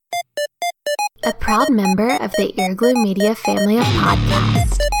a proud member of the Earglue Media family of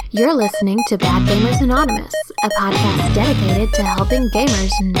podcasts. You're listening to Bad Gamers Anonymous, a podcast dedicated to helping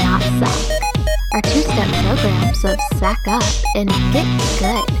gamers not suck. Our two-step programs of Sack Up and Get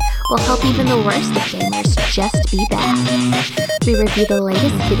Good will help even the worst of gamers just be bad. We review the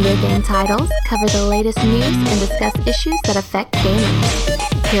latest video game titles, cover the latest news, and discuss issues that affect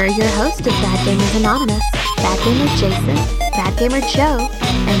gamers. Here are your hosts of Bad Gamers Anonymous, Bad Gamer Jason, Bad Gamer Joe,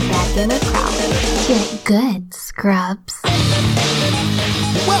 and Bad Gamer Crowley. Get good, scrubs.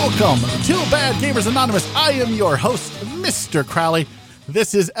 Welcome to Bad Gamers Anonymous. I am your host, Mr. Crowley.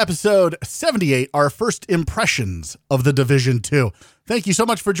 This is episode 78, our first impressions of The Division 2. Thank you so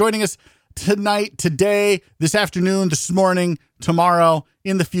much for joining us tonight, today, this afternoon, this morning, tomorrow,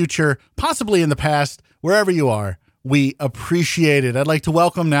 in the future, possibly in the past, wherever you are. We appreciate it. I'd like to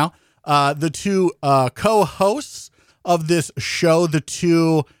welcome now the two co-hosts of this show,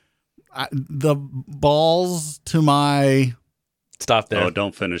 the balls to my... Stop there. Oh,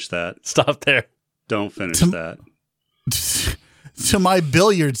 don't finish that. Stop there. Don't finish that. To my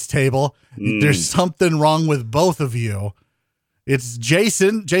billiards table. There's something wrong with both of you. It's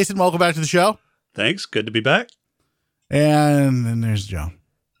Jason. Jason, welcome back to the show. Thanks. Good to be back. And then there's Joe.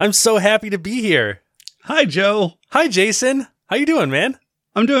 I'm so happy to be here. Hi, Joe. Hi, Jason. How you doing, man?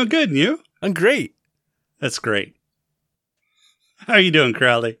 I'm doing good. And you? I'm great. That's great. How are you doing,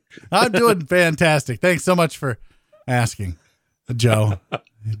 Crowley? I'm doing fantastic. Thanks so much for asking. Joe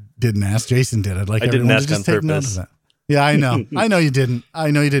didn't ask. Jason did. I'd like everyone to just take note of that. Yeah, I know. I know you didn't.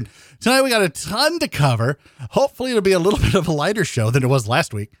 Tonight we got a ton to cover. Hopefully it'll be a little bit of a lighter show than it was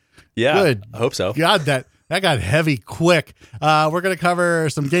last week. Yeah, good. I hope so. God, that got heavy quick. We're going to cover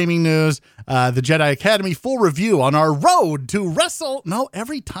some gaming news, the Jedi Academy full review on our road to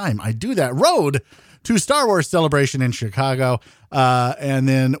every time I do that, road to Star Wars Celebration in Chicago. And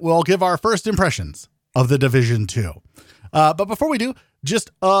then we'll give our first impressions of The Division 2. But before we do, just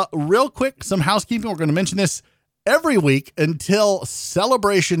real quick, some housekeeping. We're going to mention this every week until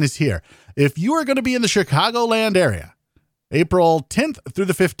Celebration is here. If you are going to be in the Chicagoland area, April 10th through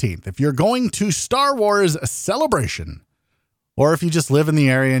the 15th, if you're going to Star Wars Celebration, or if you just live in the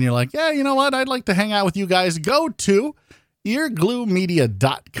area and you're like, yeah, you know what, I'd like to hang out with you guys, go to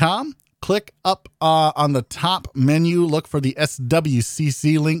eargluemedia.com. Click up on the top menu, look for the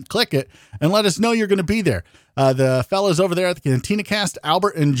SWCC link, click it, and let us know you're going to be there. The fellas over there at the Cantina Cast,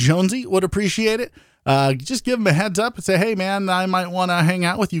 Albert and Jonesy, would appreciate it. Just give them a heads up and say, hey, man, I might want to hang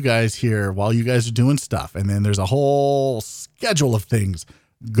out with you guys here while you guys are doing stuff. And then there's a whole schedule of things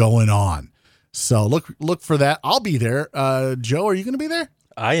going on. So look for that. I'll be there. Joe, are you going to be there?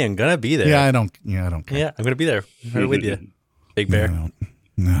 I am going to be there. Yeah, I don't care. Yeah, I'm going to be there. Right with you, Big Bear.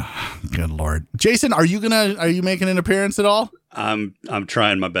 No, good Lord. Jason, are you making an appearance at all? I'm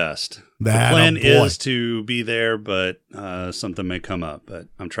trying my best. The plan is to be there, but something may come up, but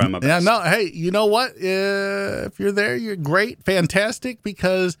I'm trying my best. Yeah, no, hey, you know what? If you're there, you're great, fantastic,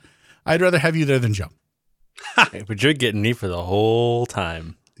 because I'd rather have you there than Joe. Hey, but you're getting me for the whole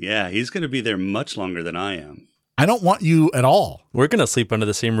time. Yeah, he's going to be there much longer than I am. I don't want you at all. We're going to sleep under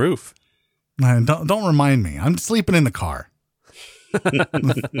the same roof. Don't remind me. I'm sleeping in the car.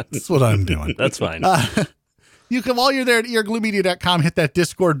 That's what I'm doing. That's fine. You can, while you're there at eargluemedia.com, hit that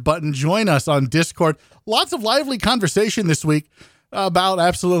Discord button. Join us on Discord. Lots of lively conversation this week about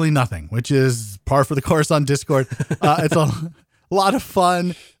absolutely nothing, which is par for the course on Discord. It's a lot of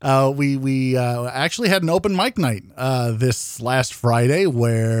fun. We actually had an open mic night this last Friday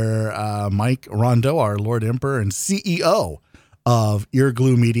where Mike Rondo, our Lord Emperor and CEO of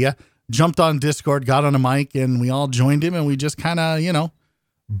Earglue Media, jumped on Discord, got on a mic, and we all joined him, and we just kind of,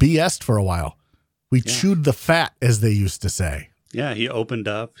 BS'd for a while. We chewed the fat, as they used to say. Yeah, he opened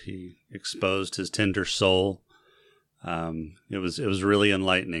up. He exposed his tender soul. It was really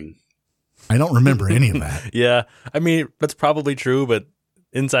enlightening. I don't remember any of that. Yeah, I mean, that's probably true, but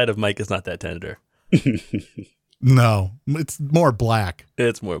inside of Mike is not that tender. No, it's more black.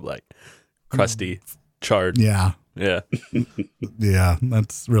 It's more black. Crusty, charred. Yeah. Yeah. Yeah,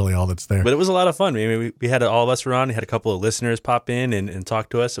 that's really all that's there. But it was a lot of fun. I mean, we had all of us around. We had a couple of listeners pop in and talk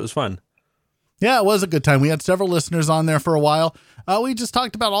to us. It was fun. Yeah, it was a good time. We had several listeners on there for a while. We just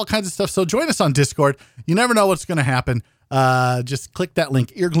talked about all kinds of stuff. So join us on Discord. You never know what's going to happen. Just click that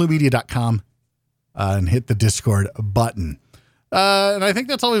link, eargluemedia.com, and hit the Discord button. And I think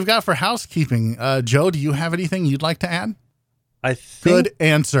that's all we've got for housekeeping. Joe, do you have anything you'd like to add? I think... Good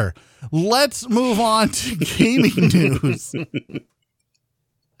answer. Let's move on to gaming news.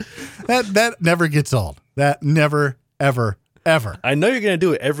 That never gets old. That never, ever, ever. I know you're going to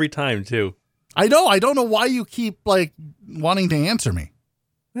do it every time, too. I know. I don't know why you keep wanting to answer me.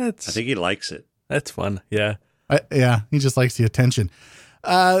 I think he likes it. That's fun. Yeah. Yeah, he just likes the attention.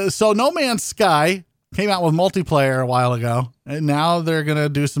 So No Man's Sky came out with multiplayer a while ago, and now they're going to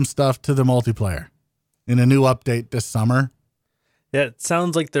do some stuff to the multiplayer in a new update this summer. Yeah, it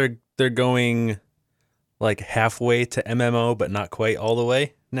sounds like they're going like halfway to MMO, but not quite all the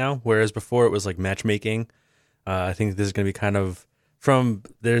way now, whereas before it was like matchmaking. I think this is going to be kind of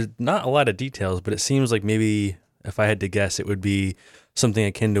there's not a lot of details, but it seems like maybe if I had to guess, it would be something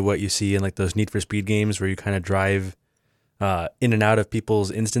akin to what you see in like those Need for Speed games where you kind of drive in and out of people's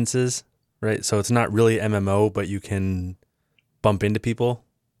instances, right? So it's not really MMO, but you can bump into people.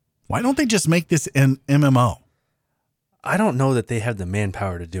 Why don't they just make this an MMO? I don't know that they have the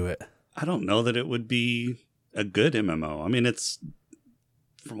manpower to do it. I don't know that it would be a good MMO. I mean, it's,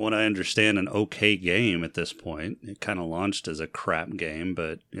 from what I understand, an okay game at this point. It kind of launched as a crap game,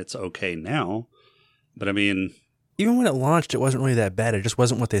 but it's okay now. But I mean, even when it launched, it wasn't really that bad. It just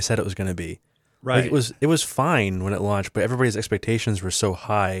wasn't what they said it was going to be. Right. Like it was fine when it launched, but everybody's expectations were so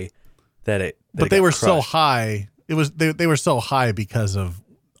high that they were so high. They were so high because of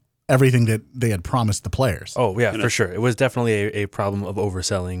everything that they had promised the players. Oh yeah, for sure. It was definitely a problem of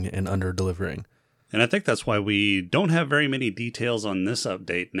overselling and under delivering. And I think that's why we don't have very many details on this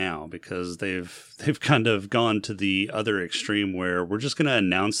update now, because they've kind of gone to the other extreme where we're just going to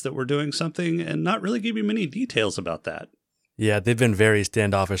announce that we're doing something and not really give you many details about that. Yeah, they've been very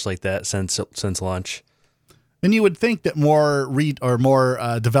standoffish like that since launch. And you would think that more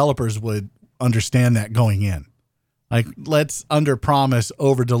developers would understand that going in. Like, let's under-promise,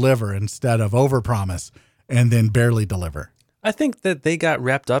 over-deliver instead of over-promise and then barely deliver. I think that they got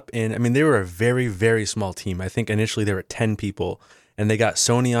wrapped up in, I mean, they were a very, very small team. I think initially there were 10 people, and they got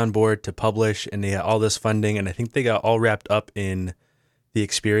Sony on board to publish, and they had all this funding, and I think they got all wrapped up in the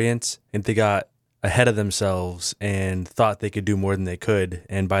experience, and they got ahead of themselves and thought they could do more than they could.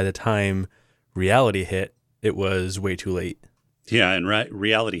 And by the time reality hit, it was way too late. Yeah, and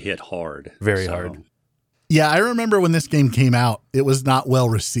reality hit hard. Very hard. Yeah, I remember when this game came out, it was not well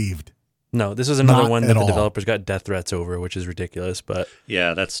received. No, this was another one that the developers got death threats over, which is ridiculous. But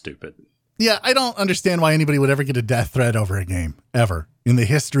yeah, that's stupid. Yeah, I don't understand why anybody would ever get a death threat over a game, ever, in the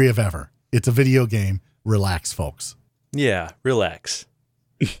history of ever. It's a video game. Relax, folks. Yeah, relax.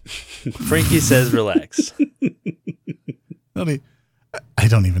 Frankie says relax. I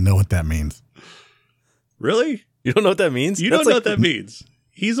don't even know what that means. Really? You don't know what that means? You don't know what that means.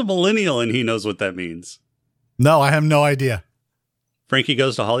 He's a millennial and he knows what that means. No, I have no idea. Frankie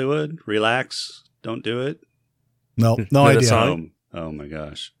Goes to Hollywood. Relax. Don't do it. No idea. Song? Oh my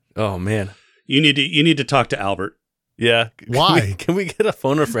gosh. Oh man. You need to talk to Albert. Yeah. Why? Can we get a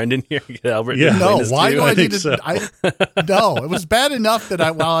phone a friend in here? Get Albert. Yeah. No. Why do I need to? So. No. It was bad enough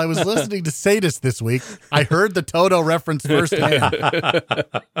that while I was listening to Sadist this week, I heard the Toto reference firsthand.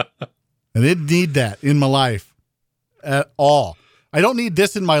 I didn't need that in my life at all. I don't need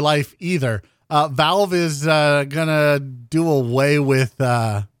this in my life either. Valve is gonna do away with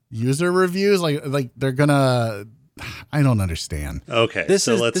user reviews. Like they're gonna. I don't understand. Okay, this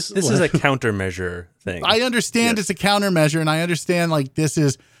is a countermeasure thing. I understand It's a countermeasure, and I understand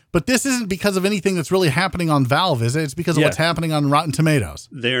but this isn't because of anything that's really happening on Valve, is it? It's because of what's happening on Rotten Tomatoes.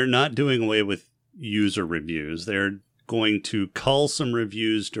 They're not doing away with user reviews. They're going to cull some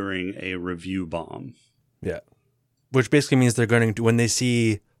reviews during a review bomb. Yeah, which basically means they're going to, when they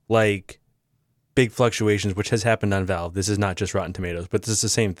see like big fluctuations, which has happened on Valve. This is not just Rotten Tomatoes, but this is the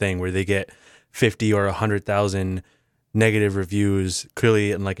same thing where they get 50 or 100,000 negative reviews,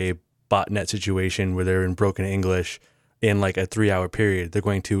 clearly in like a botnet situation where they're in broken English in like a 3-hour period. They're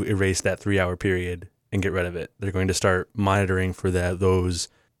going to erase that 3-hour period and get rid of it. They're going to start monitoring for those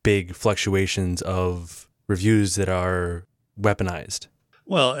big fluctuations of reviews that are weaponized.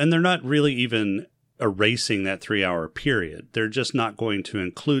 Well, and they're not really even erasing that 3-hour period. They're just not going to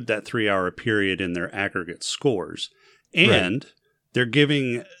include that 3-hour period in their aggregate scores. And they're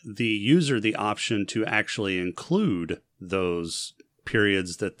giving the user the option to actually include those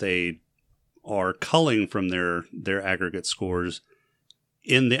periods that they are culling from their aggregate scores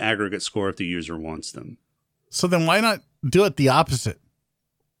in the aggregate score if the user wants them. So then why not do it the opposite?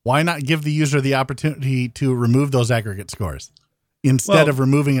 Why not give the user the opportunity to remove those aggregate scores instead of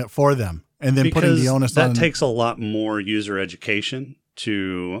removing it for them and then putting the onus on? That takes a lot more user education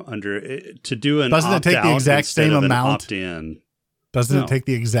to do an Doesn't it take the exact same amount? Opt-in. Doesn't it take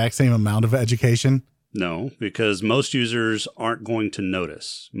the exact same amount of education? No, because most users aren't going to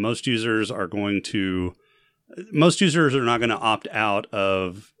notice. Most users are not going to opt out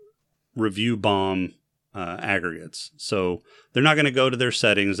of review bomb aggregates. So they're not going to go to their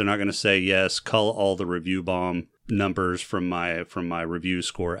settings. They're not going to say, yes, cull all the review bomb numbers from my review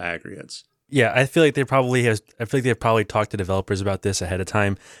score aggregates. Yeah, I feel like they've probably talked to developers about this ahead of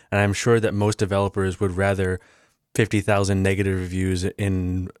time, and I'm sure that most developers would rather 50,000 negative reviews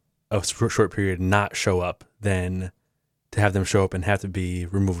in a short period not show up than to have them show up and have to be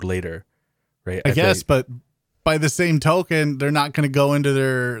removed later, right? I guess, but by the same token, they're not going to go into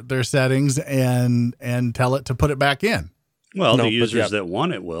their settings and tell it to put it back in. Well, No, the but users that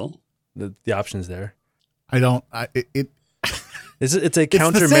want it will. The option's there. It's It's a the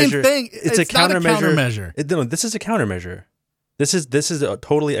countermeasure. same thing. It's not a countermeasure. No, this is a countermeasure. This is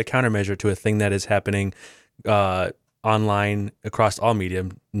totally a countermeasure to a thing that is happening online across all media,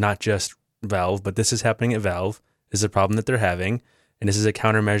 not just Valve, but this is happening at Valve. This is a problem that they're having, and this is a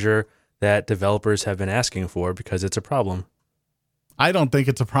countermeasure that developers have been asking for because it's a problem. I don't think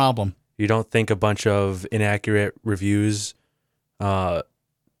it's a problem. You don't think a bunch of inaccurate reviews generated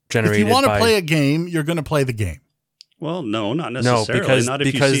If you want to by... play a game, you're going to play the game. Well, no, not No, necessarily. Not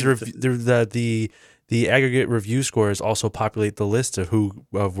if you see the aggregate review scores also populate the list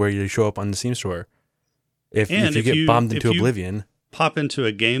of where you show up on the Steam store. If you get bombed into oblivion, pop into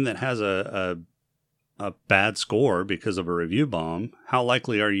a game that has a bad score because of a review bomb, how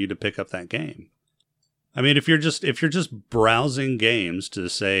likely are you to pick up that game? I mean, if you're just browsing games to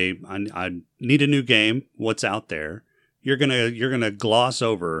say I need a new game, what's out there, you're gonna gloss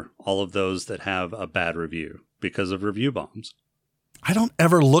over all of those that have a bad review because of review bombs. I don't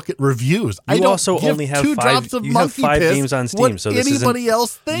ever look at reviews. I you don't also give only have 2 five. drops of You have monkey 5 piss games on Steam, what so this anybody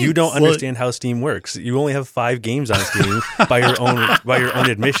else thinks. You don't understand how Steam works. You only have 5 games on Steam by your own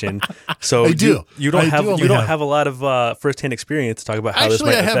admission. So I do. You don't I have do only you don't have- have a lot of firsthand experience to talk about how this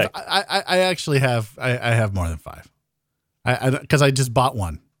might affect. I actually have. I have more than 5. Because I just bought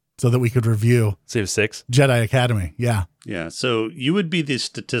one so that we could review So you have 6. Jedi Academy. Yeah. Yeah, so you would be the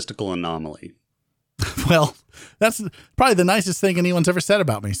statistical anomaly. Well, that's probably the nicest thing anyone's ever said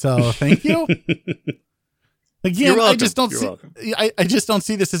about me. So thank you. Again, You're welcome. I just don't You're see. welcome. I just don't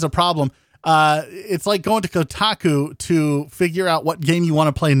see this as a problem. It's like going to Kotaku to figure out what game you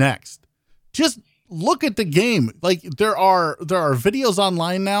want to play next. Just look at the game. Like there are videos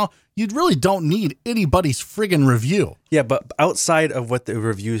online now. You really don't need anybody's friggin' review. Yeah, but outside of what the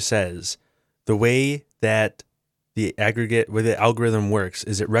review says, the way that the algorithm works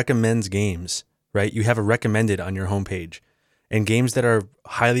is it recommends games, right? You have a recommended on your homepage, and games that are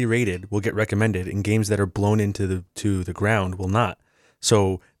highly rated will get recommended, and games that are blown into the ground will not.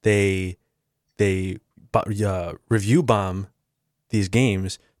 So they review bomb these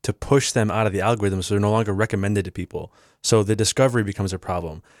games to push them out of the algorithm, so they're no longer recommended to people. So the discovery becomes a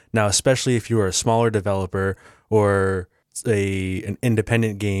problem. Now, especially if you are a smaller developer or an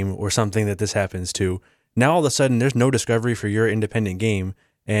independent game or something that this happens to, now all of a sudden there's no discovery for your independent game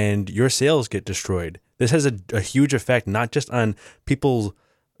and your sales get destroyed. This has a huge effect, not just on people's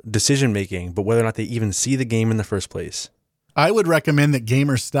decision making, but whether or not they even see the game in the first place. I would recommend that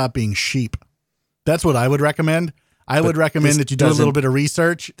gamers stop being sheep. That's what I would recommend. I would recommend that you do a little bit of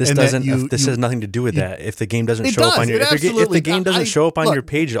research. This and doesn't. This has nothing to do with that. If the game doesn't It show up does. on your, It if the game doesn't show up on look, your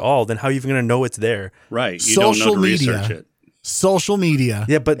page at all, then how are you even going to know it's there? Right. You Social don't know to media. research it. Social media.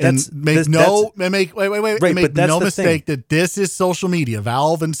 Yeah, but and that's make that's, no that's, make wait Right, make but that's no the mistake thing. that this is social media.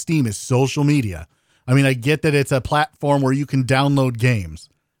 Valve and Steam is social media. I mean, I get that it's a platform where you can download games.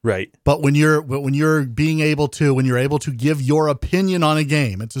 right. But when you're able to give your opinion on a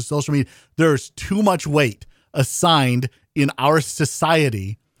game, it's a social media. There's too much weight assigned in our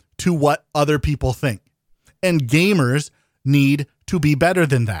society to what other people think. And gamers need to be better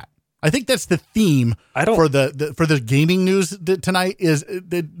than that. I think that's the theme for the gaming news tonight is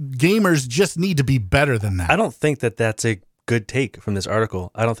that gamers just need to be better than that. I don't think that that's a good take from this article.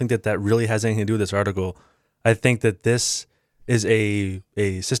 I don't think that really has anything to do with this article. I think that this is a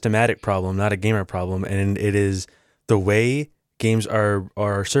systematic problem, not a gamer problem, and it is the way games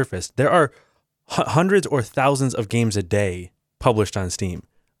are surfaced. There are hundreds or thousands of games a day published on Steam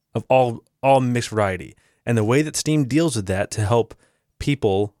of all mixed variety. And the way that Steam deals with that to help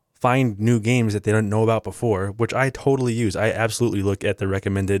people find new games that they don't know about before, which I totally use. I absolutely look at the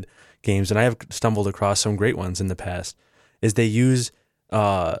recommended games, and I have stumbled across some great ones in the past, is they use...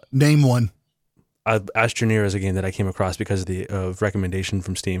 Name one. Astroneer is a game that I came across because of recommendation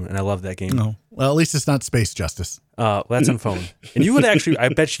from Steam, and I love that game. No. Well, at least it's not Space Justice. Well, that's on phone. And you would actually, I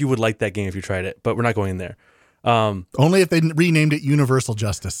bet you would like that game if you tried it, but we're not going in there. Only if they renamed it Universal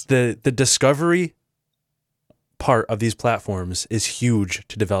Justice. The discovery part of these platforms is huge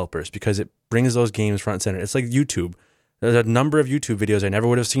to developers because it brings those games front and center. It's like YouTube. There's a number of YouTube videos I never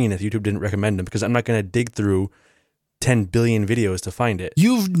would have seen if YouTube didn't recommend them, because I'm not going to dig through 10 billion videos to find it.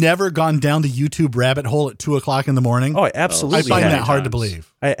 You've never gone down the YouTube rabbit hole at 2:00 in the morning? Oh, I absolutely I find have. that hard to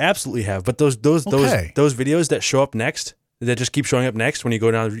believe. I absolutely have. But those Okay. videos that show up next, that just keep showing up next when you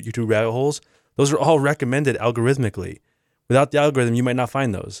go down YouTube rabbit holes, those are all recommended algorithmically. Without the algorithm, you might not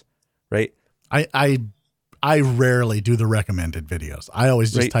find those, right? I rarely do the recommended videos. I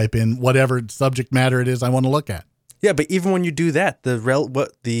always just type in whatever subject matter it is I want to look at. Yeah, but even when you do that, the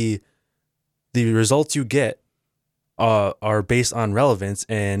results you get are based on relevance,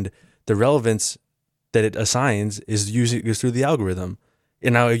 and the relevance that it assigns is through the algorithm.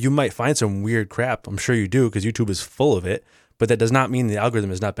 And now you might find some weird crap. I'm sure you do, because YouTube is full of it. But that does not mean the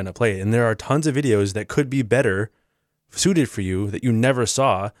algorithm has not been at play. And there are tons of videos that could be better suited for you that you never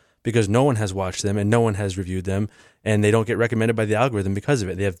saw because no one has watched them and no one has reviewed them, and they don't get recommended by the algorithm because of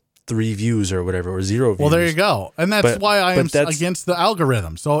it. They have 3 views or whatever, or 0 views. Well, there you go. And that's why I am against the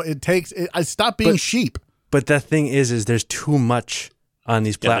algorithm. So I stop being sheep. But the thing is there's too much on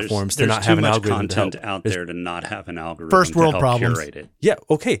these platforms to not have an algorithm to help. There's too much content out there to not have an algorithm First world to help problems. curate it. Yeah,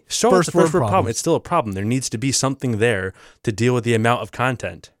 okay. So First it's a first world world problem. problems. It's still a problem. There needs to be something there to deal with the amount of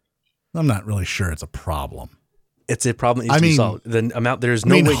content. I'm not really sure it's a problem. It's a problem that needs to be solved. The amount, there's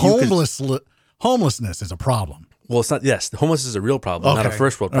no way homelessness is a problem. Well, it's not. Yes, homelessness is a real problem, not a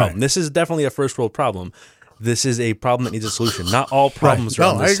first world problem. Right. This is definitely a first world problem. This is a problem that needs a solution. Not all problems are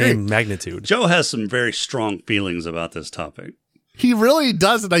on the same magnitude. Joe has some very strong feelings about this topic. He really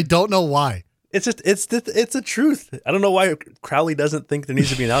does, and I don't know why. It's the truth. I don't know why Crowley doesn't think there needs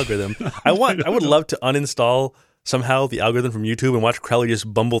to be an algorithm. I would love to uninstall somehow the algorithm from YouTube and watch Crowley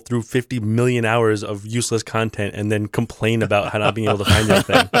just bumble through 50 million hours of useless content and then complain about how not being able to find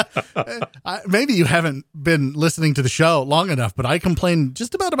anything. Maybe you haven't been listening to the show long enough, but I complain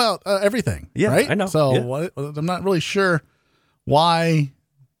just about everything. Yeah, right? I know. So I'm not really sure why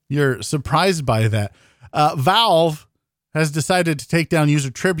you're surprised by that. Valve has decided to take down user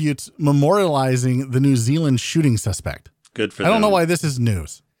tributes memorializing the New Zealand shooting suspect. Good for them. I don't know why this is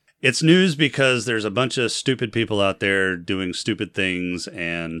news. It's news because there's a bunch of stupid people out there doing stupid things,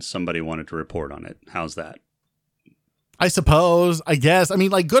 and somebody wanted to report on it. How's that? I suppose, I guess. I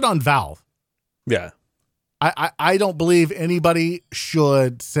mean, like, good on Valve. Yeah. I don't believe anybody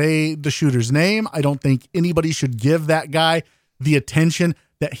should say the shooter's name. I don't think anybody should give that guy the attention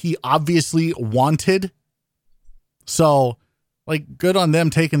that he obviously wanted. So, like, good on them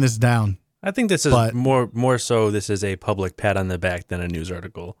taking this down. I think this is more so this is a public pat on the back than a news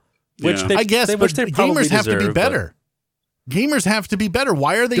article. Which I guess, but gamers have to be better. Gamers have to be better.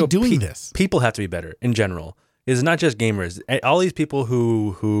 Why are they doing this? People have to be better in general. It's not just gamers. All these people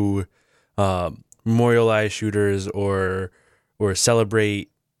who memorialize shooters or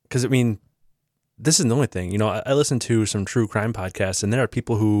celebrate, because I mean, this isn't the only thing. You know, I listen to some true crime podcasts, and there are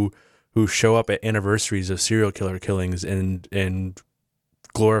people who show up at anniversaries of serial killer killings and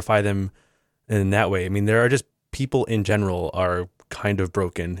glorify them in that way. I mean, there are just people in general are kind of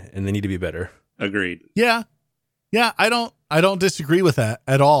broken and they need to be better. Agreed. Yeah. I don't disagree with that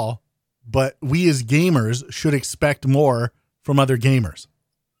at all. But we as gamers should expect more from other gamers.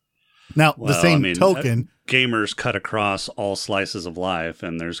 Now, the same token, gamers cut across all slices of life,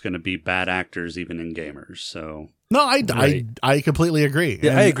 and there's going to be bad actors even in gamers. So no, I completely agree.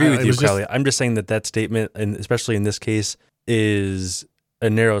 Yeah, and I agree with you, Crowley. I'm just saying that statement, and especially in this case, is a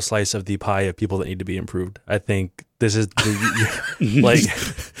narrow slice of the pie of people that need to be improved. I think this is like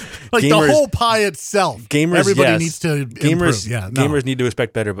gamers, the whole pie itself. Everybody needs to improve. Yeah, gamers need to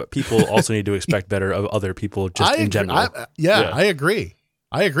expect better, but people also need to expect better of other people just in general. I agree.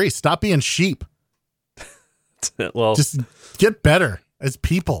 Stop being sheep. Well, just get better as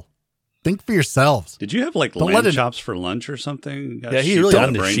people. Think for yourselves. Did you have lamb chops for lunch or something? Yeah, he really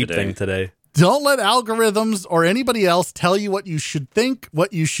on the sheep thing today. Don't let algorithms or anybody else tell you what you should think,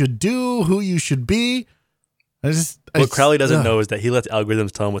 what you should do, who you should be. What Crowley doesn't know is that he lets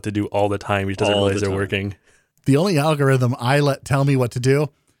algorithms tell him what to do all the time. He doesn't realize they're working. The only algorithm I let tell me what to do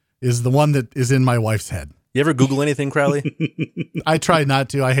is the one that is in my wife's head. You ever Google anything, Crowley? I try not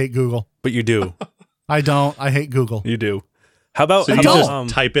to. I hate Google. But you do. I don't. I hate Google. You do. How about you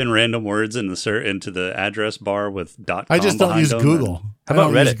just type in random words into the address bar with .com? I just don't use Google. How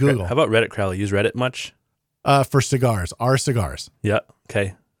about Reddit? How about Reddit, Crowley? Use Reddit much? For cigars, our cigars. Yeah.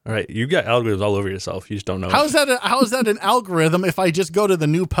 Okay. All right. You got algorithms all over yourself. You just don't know. How is that an algorithm if I just go to the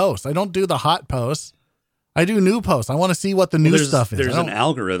new post? I don't do the hot posts. I do new posts. I want to see what the new stuff is. There's an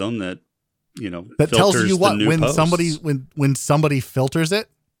algorithm that that tells you what when posts. somebody filters it.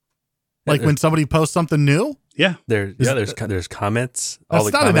 Like when somebody posts something new. Yeah, there's comments.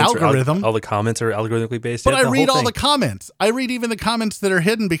 That's not an algorithm. All the comments are algorithmically based. But I read all the comments. I read even the comments that are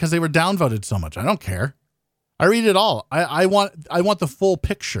hidden because they were downvoted so much. I don't care. I read it all. I want the full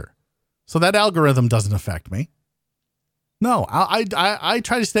picture. So that algorithm doesn't affect me. No, I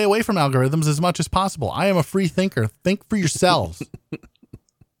try to stay away from algorithms as much as possible. I am a free thinker. Think for yourselves.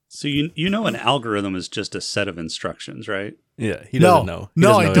 So you know an algorithm is just a set of instructions, right? Yeah, he doesn't know.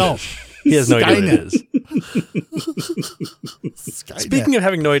 No, I don't. He has no idea what it is. Skynet. Speaking of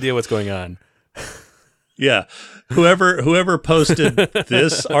having no idea what's going on, Yeah. Whoever posted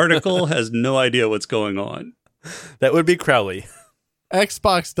this article has no idea what's going on. that would be Crowley.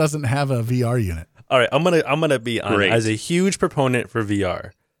 Xbox doesn't have a VR unit. All right, I'm gonna be honest. Great. As a huge proponent for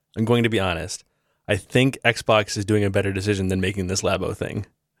VR, I'm going to be honest. I think Xbox is doing a better decision than making this Labo thing.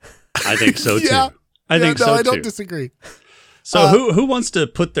 I think so too. Yeah. I think so I too. don't disagree. So who wants to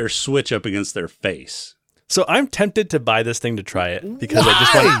put their Switch up against their face? So I'm tempted to buy this thing to try it because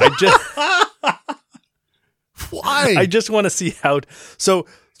Why? I just want to see how. So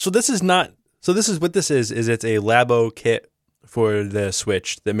this is not. So this is what this is it's a Labo kit for the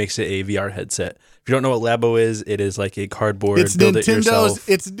Switch that makes it a VR headset. If you don't know what Labo is, it is like a cardboard. It's build it yourself.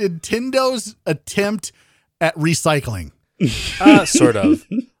 It's Nintendo's attempt at recycling. Sort of.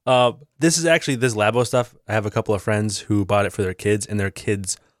 This is actually this Labo stuff. I have a couple of friends who bought it for their kids, and their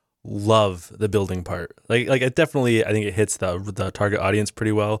kids love the building part. Like it definitely, I think it hits the target audience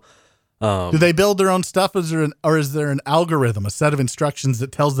pretty well. Do they build their own stuff, or is there an algorithm, a set of instructions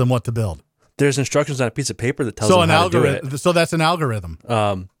that tells them what to build? There's instructions on a piece of paper that tells them how to do it. So that's an algorithm.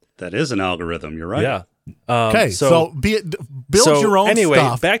 That is an algorithm. You're right. Yeah. Okay, so build your own anyway,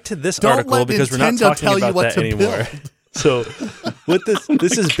 stuff. Back to this Don't article let because we're not Nintendo talking tell you about what that to anymore. build. So with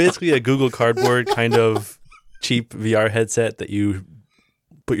this is basically a Google Cardboard kind of cheap VR headset that you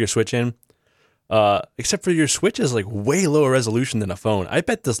put your Switch in. Except for your Switch is like way lower resolution than a phone. I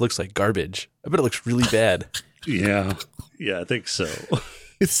bet this looks like garbage. I bet it looks really bad. Yeah, I think so.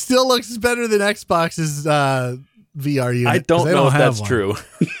 It still looks better than Xbox's VR unit. I don't know if that's true.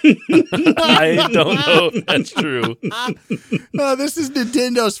 I don't know if that's true. No, this is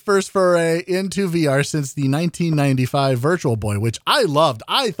Nintendo's first foray into VR since the 1995 Virtual Boy, which I loved.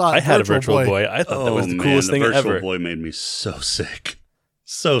 I thought I had a Virtual Boy. I thought that was the coolest thing the Virtual ever. Boy made me so sick.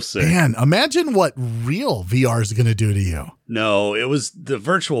 So sick. Man, imagine what real VR is going to do to you. No, it was the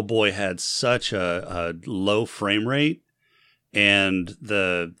Virtual Boy had such a low frame rate, and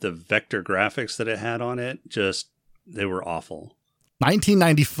the vector graphics that it had on it, they were awful.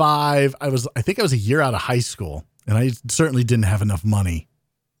 1995, I think I was a year out of high school, and I certainly didn't have enough money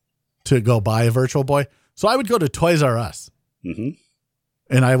to go buy a Virtual Boy. So I would go to Toys R Us, and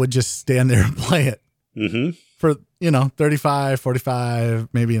I would just stand there and play it for, 35, 45,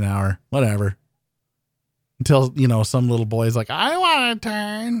 maybe an hour, whatever. Until, some little boy's like, I want to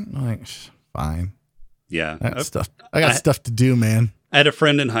turn. I'm like, fine. Yeah. I got stuff to do, man. I had a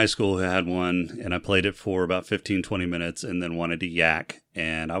friend in high school who had one, and I played it for about 15, 20 minutes and then wanted to yak,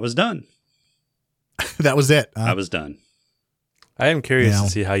 and I was done. That was it. I was done. I am curious to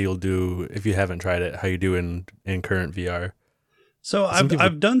see how you'll do, if you haven't tried it, how you do in current VR. So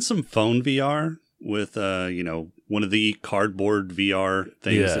I've done some phone VR with, one of the cardboard VR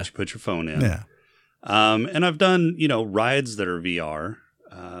things that you put your phone in. Yeah. And I've done, rides that are VR.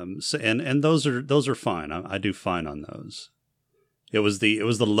 And those are fine. I do fine on those. It was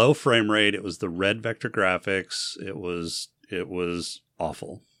the low frame rate. It was the red vector graphics. It was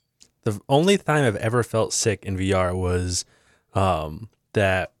awful. The only time I've ever felt sick in VR was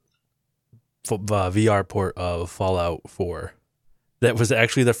that VR port of Fallout 4. That was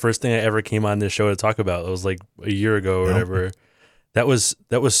actually the first thing I ever came on this show to talk about. It was like a year ago or whatever. That was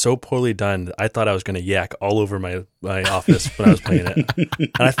so poorly done. I thought I was going to yak all over my office when I was playing it, and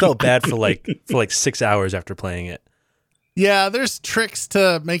I felt bad for like 6 hours after playing it. Yeah, there's tricks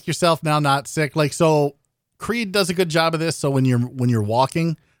to make yourself now not sick. Like, so Creed does a good job of this. So when you're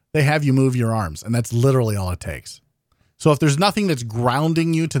walking, they have you move your arms, and that's literally all it takes. So if there's nothing that's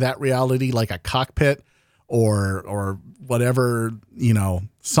grounding you to that reality, like a cockpit or whatever,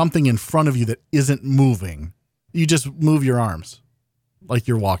 something in front of you that isn't moving, you just move your arms like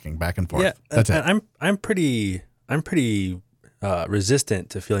you're walking back and forth. Yeah, that's it. I'm pretty resistant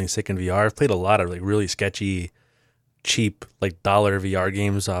to feeling sick in VR. I've played a lot of like really sketchy, cheap like $1 VR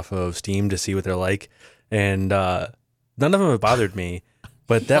games off of Steam to see what they're like, and none of them have bothered me.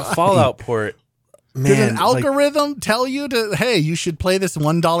 But that Fallout port, man, did an algorithm tell you hey, you should play this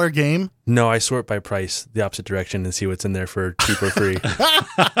 $1 game? No, I sort by price, the opposite direction, and see what's in there for cheap or free.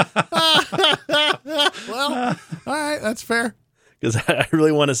 Well, all right, that's fair. Because I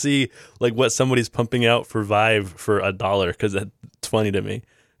really want to see like what somebody's pumping out for Vive for $1, because that's funny to me.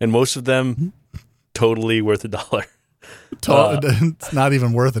 And most of them totally worth $1. It's not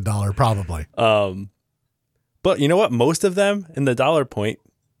even worth $1, probably. But you know what? Most of them in the dollar point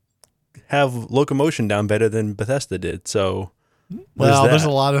have locomotion down better than Bethesda did. So, There's a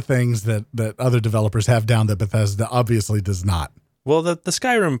lot of things that other developers have down that Bethesda obviously does not. Well, the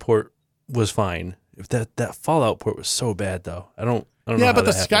Skyrim port was fine. If that Fallout port was so bad, though. I don't know. Yeah, how but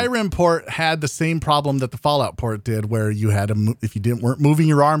the that happened. Skyrim port had the same problem that the Fallout port did, where you had to, if you weren't moving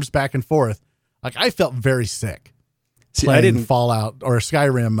your arms back and forth. Like, I felt very sick playing Fallout or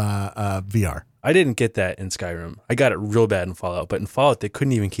Skyrim VR. I didn't get that in Skyrim. I got it real bad in Fallout, but in Fallout they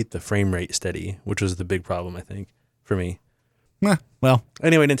couldn't even keep the frame rate steady, which was the big problem, I think, for me. Well,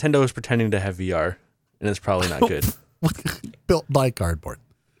 anyway, Nintendo is pretending to have VR, and it's probably not good. Built by cardboard,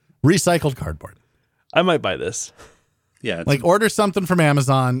 recycled cardboard. I might buy this. Yeah, like order something from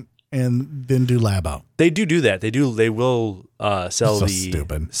Amazon and then do Labo. They do that. They will sell So the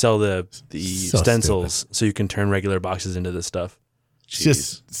stupid. sell the So stencils so you can turn regular boxes into this stuff. It's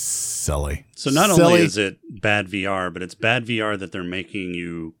just silly. So not Silly. only is it bad VR, but it's bad VR that they're making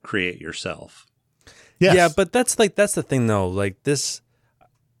you create yourself. Yes. Yeah, but that's the thing though. Like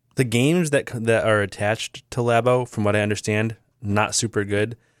the games that are attached to Labo, from what I understand, not super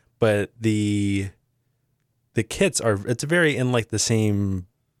good. But the kits it's very in like the same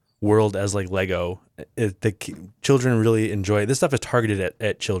world as like Lego. Children really enjoy this stuff. Is targeted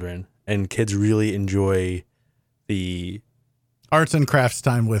at children, and kids really enjoy the arts and crafts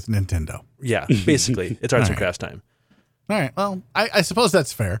time with Nintendo. Yeah, basically, it's arts and crafts time. All right. Well, I suppose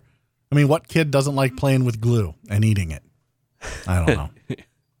that's fair. I mean, what kid doesn't like playing with glue and eating it? I don't know.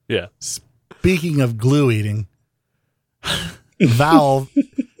 Yeah. Speaking of glue eating, Valve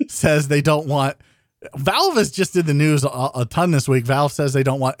says they don't want. Valve is just in the news a ton this week. Valve says they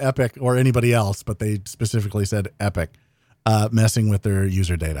don't want Epic or anybody else, but they specifically said Epic messing with their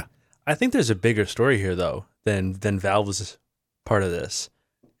user data. I think there's a bigger story here, though, than Valve's part of this,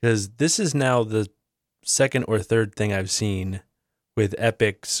 because this is now the second or third thing I've seen with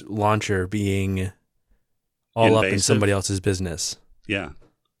Epic's launcher being all up in somebody else's business. Yeah.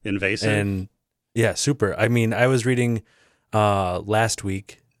 Invasive. And yeah, super. I mean, I was reading last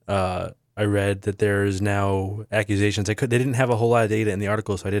week, I read that there's now accusations. They didn't have a whole lot of data in the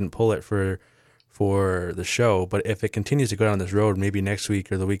article, so I didn't pull it for the show. But if it continues to go down this road, maybe next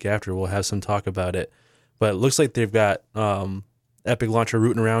week or the week after, we'll have some talk about it. But it looks like they've got Epic Launcher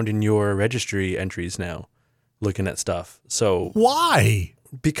rooting around in your registry entries now, looking at stuff. So why?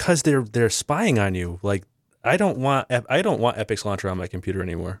 Because they're spying on you. Like, I don't want Epic's Launcher on my computer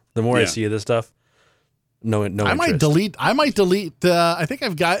anymore. The more I see of this stuff, no. I might delete. I think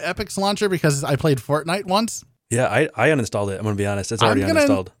I've got Epic's Launcher because I played Fortnite once. Yeah, I uninstalled it. I'm gonna be honest. It's already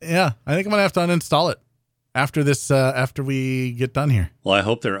uninstalled. Yeah, I think I'm gonna have to uninstall it after this. After we get done here. Well, I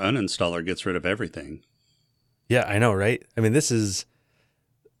hope their uninstaller gets rid of everything. Yeah, I know, right? I mean, this is.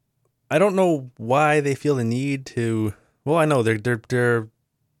 I don't know why they feel the need to. Well, I know they're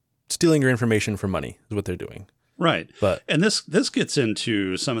stealing your information for money is what they're doing. Right. And this gets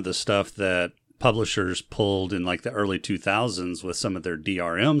into some of the stuff that publishers pulled in like the early 2000s with some of their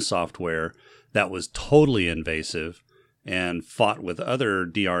DRM software that was totally invasive and fought with other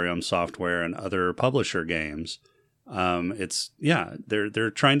DRM software and other publisher games.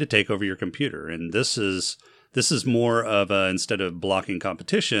 They're trying to take over your computer, and this is more of a, instead of blocking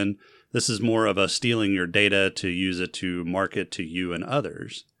competition, this is more of a stealing your data to use it to market to you and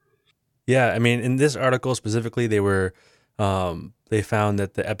others. Yeah, I mean, in this article specifically, they found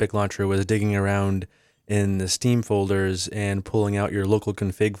that the Epic Launcher was digging around in the Steam folders and pulling out your local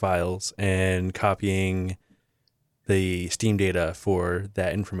config files and copying the Steam data for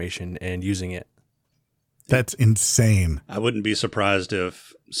that information and using it. That's insane. I wouldn't be surprised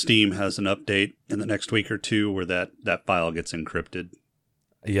if Steam has an update in the next week or two where that file gets encrypted.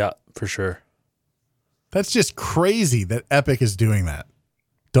 Yeah, for sure. That's just crazy that Epic is doing that.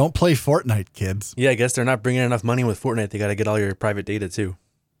 Don't play Fortnite, kids. Yeah, I guess they're not bringing enough money with Fortnite. They got to get all your private data too.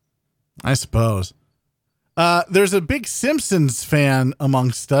 I suppose. There's a big Simpsons fan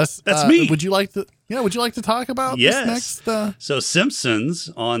amongst us. That's me. Would you like to talk about this next? So Simpsons,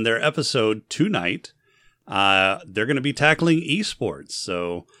 on their episode tonight, they're going to be tackling esports.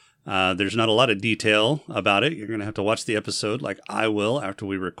 So there's not a lot of detail about it. You're going to have to watch the episode like I will after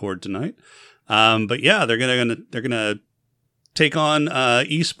we record tonight. But yeah, they're going to take on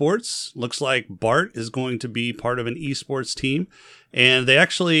esports. Looks like Bart is going to be part of an esports team, and they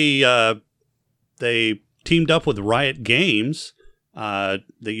actually they teamed up with Riot Games.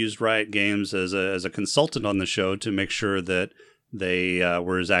 They used Riot Games as a consultant on the show to make sure that they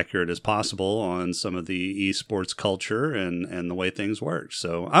were as accurate as possible on some of the esports culture and the way things work.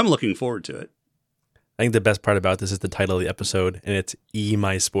 So I'm looking forward to it. I think the best part about this is the title of the episode, and it's E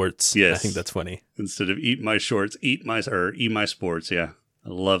My Sports. Yes. I think that's funny. Instead of eat my shorts, eat my sports. Yeah. I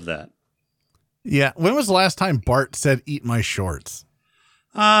love that. Yeah. When was the last time Bart said "eat my shorts"?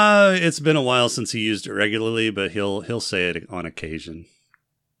 It's been a while since he used it regularly, but he'll say it on occasion.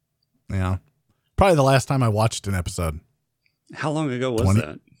 Yeah. Probably the last time I watched an episode. How long ago was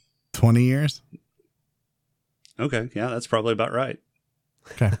that? 20 years. Okay. Yeah, that's probably about right.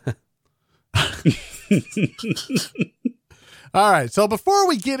 Okay. All right. So before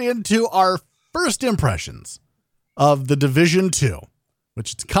we get into our first impressions of the Division 2,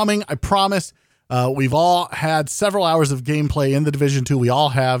 which is coming, I promise, we've all had several hours of gameplay in the Division 2. We all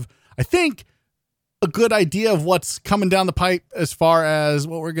have, I think, a good idea of what's coming down the pipe as far as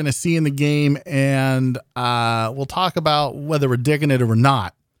what we're going to see in the game. And we'll talk about whether we're digging it or we're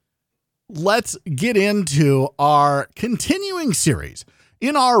not. Let's get into our continuing series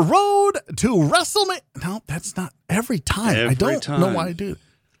in our road to WrestleMania. No, that's not every time. I don't know why I do.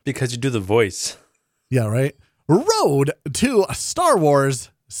 Because you do the voice. Yeah, right. Road to Star Wars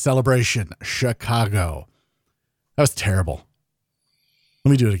Celebration Chicago. That was terrible.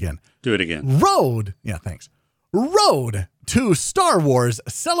 Let me do it again. Do it again. Road. Yeah, thanks. Road to Star Wars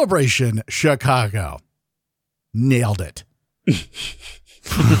Celebration Chicago. Nailed it.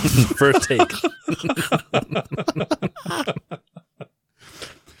 First take.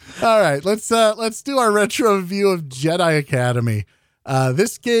 All right, let's do our retro review of Jedi Academy.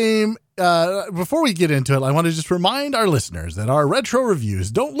 This game, before we get into it, I want to just remind our listeners that our retro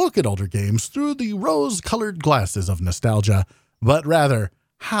reviews don't look at older games through the rose-colored glasses of nostalgia, but rather,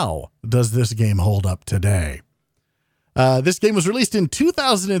 how does this game hold up today? This game was released in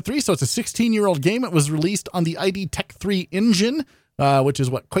 2003, so it's a 16-year-old game. It was released on the ID Tech 3 engine, which is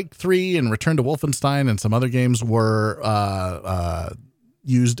what Quake 3 and Return to Wolfenstein and some other games were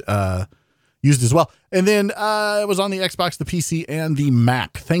used as well. And then it was on the Xbox, the PC, and the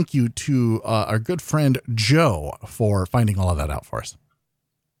Mac. Thank you to our good friend Joe for finding all of that out for us.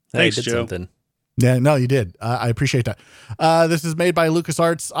 Thanks, did Joe. something. Yeah, no, you did. I appreciate that. This is made by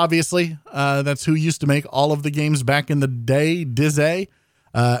LucasArts, obviously. That's who used to make all of the games back in the day, Disney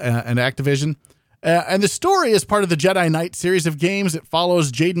and Activision. And the story is part of the Jedi Knight series of games. It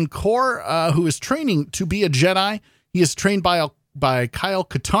follows Jaden Core, who is training to be a Jedi. He is trained by Kyle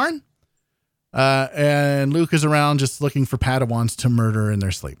Katarn. And Luke is around just looking for Padawans to murder in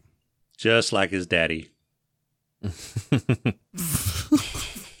their sleep. Just like his daddy.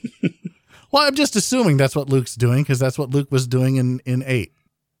 Well, I'm just assuming that's what Luke's doing because that's what Luke was doing in 8.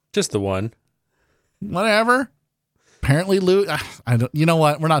 Just the one. Whatever. Apparently, Luke. I don't. You know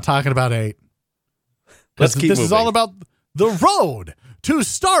what? We're not talking about 8. Let's keep This moving. is all about the road to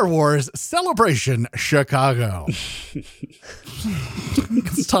Star Wars Celebration Chicago.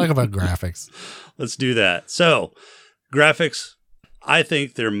 Let's talk about graphics. Let's do that. So, graphics, I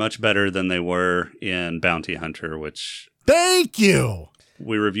think they're much better than they were in Bounty Hunter, which Thank you.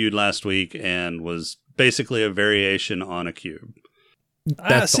 we reviewed last week and was basically a variation on a cube.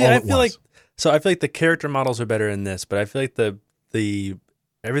 That's See, all I it feel was. I feel like the character models are better in this, but I feel like the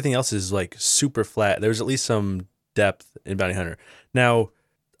everything else is like super flat. There's at least some depth in Bounty Hunter. Now,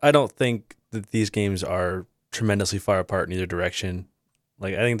 I don't think that these games are tremendously far apart in either direction.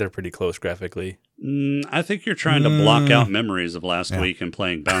 Like, I think they're pretty close graphically. I think you're trying to block out memories of last week and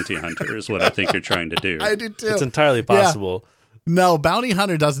playing Bounty Hunter is what I think you're trying to do. I do too. It's entirely possible. No, Bounty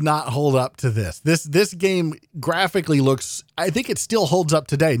Hunter does not hold up to this. This game graphically looks. I think it still holds up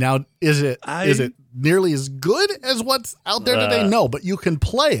today. Now, is it nearly as good as what's out there today? No, but you can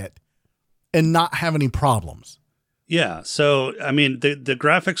play it and not have any problems. Yeah. So, I mean, the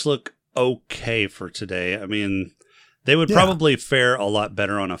graphics look okay for today. I mean, they would probably fare a lot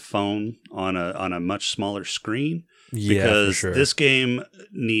better on a phone on a much smaller screen. Yeah, because for sure. this game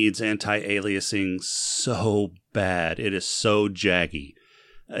needs anti-aliasing so bad. It is so jaggy.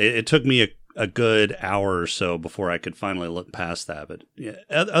 It took me a good hour or so before I could finally look past that. But yeah,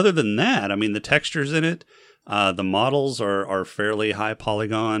 other than that, I mean, the textures in it, the models are fairly high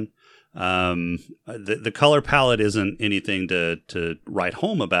polygon. The color palette isn't anything to write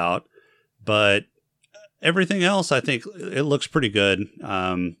home about, but everything else, I think it looks pretty good.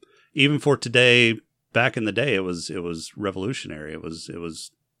 Even for today, back in the day, it was revolutionary. It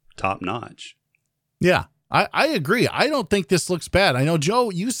was top notch. Yeah, I agree. I don't think this looks bad. I know, Joe,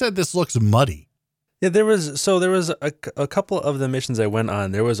 you said this looks muddy. Yeah, there was a couple of the missions I went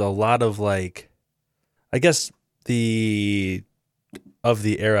on. There was a lot of like, I guess of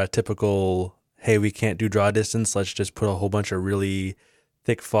the era typical, hey, we can't do draw distance. Let's just put a whole bunch of really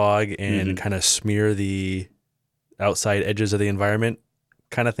thick fog and kind of smear the outside edges of the environment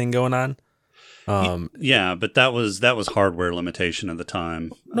kind of thing going on. Yeah, but that was hardware limitation at the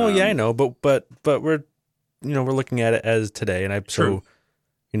time. No, yeah, I know, but we're we're looking at it as today, and True.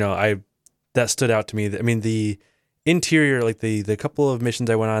 that stood out to me. I mean, the interior, like the couple of missions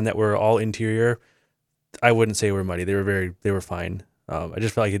I went on that were all interior, I wouldn't say were muddy. They were fine. I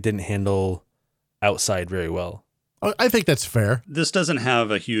just felt like it didn't handle outside very well. I think that's fair. This doesn't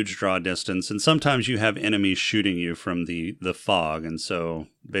have a huge draw distance, and sometimes you have enemies shooting you from the fog, and so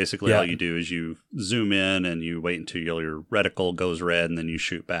basically all you do is you zoom in and you wait until your reticle goes red, and then you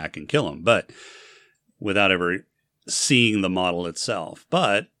shoot back and kill them, but without ever seeing the model itself.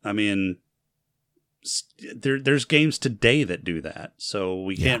 But I mean, there's games today that do that, so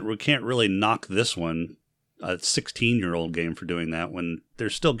we can't really knock this one, a 16-year-old game, for doing that when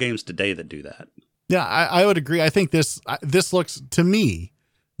there's still games today that do that. Yeah, I would agree. I think this looks, to me,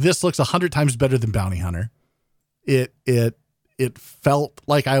 100 times better than Bounty Hunter. It felt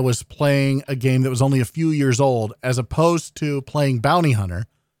like I was playing a game that was only a few years old, as opposed to playing Bounty Hunter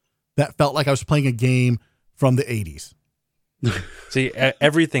that felt like I was playing a game from the 80s. See,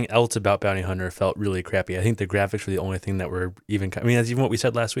 everything else about Bounty Hunter felt really crappy. I think the graphics were the only thing that were even... I mean, that's even what we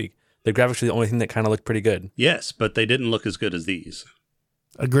said last week. The graphics were the only thing that kind of looked pretty good. Yes, but they didn't look as good as these.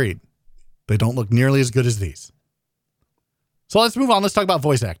 Agreed. They don't look nearly as good as these. So let's move on. Let's talk about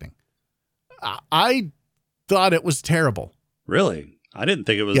voice acting. I thought it was terrible. Really? I didn't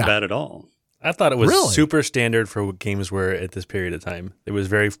think it was bad at all. I thought it was super standard for what games were at this period of time. It was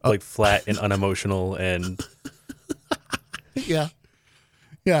very flat and unemotional and... Yeah.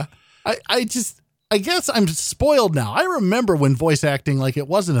 I guess I'm spoiled now. I remember when voice acting, like, it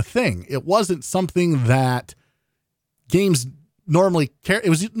wasn't a thing. It wasn't something that games normally care. It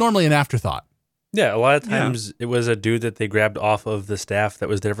was normally an afterthought. Yeah, a lot of times it was a dude that they grabbed off of the staff that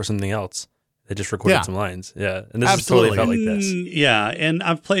was there for something else. They just recorded some lines. Yeah, and this totally felt like this. Yeah, and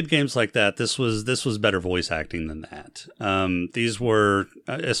I've played games like that. This was better voice acting than that. These were,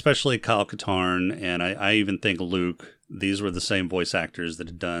 especially Kyle Katarn, and I even think Luke, these were the same voice actors that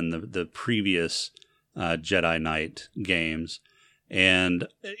had done the previous Jedi Knight games. And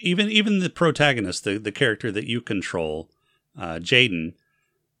even the protagonist, the character that you control, Jaden,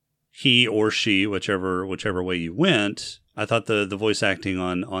 he or she, whichever way you went, I thought the voice acting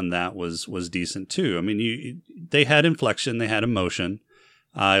on that was decent too. I mean, they had inflection, they had emotion.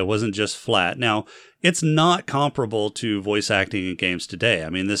 It wasn't just flat. Now, it's not comparable to voice acting in games today. I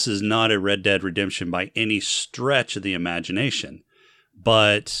mean, this is not a Red Dead Redemption by any stretch of the imagination,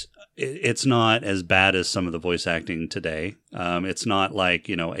 but it's not as bad as some of the voice acting today. It's not like,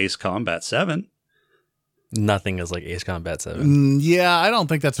 Ace Combat 7. Nothing is like Ace Combat 7. Yeah, I don't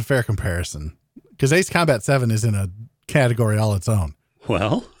think that's a fair comparison, because Ace Combat 7 is in a category all its own.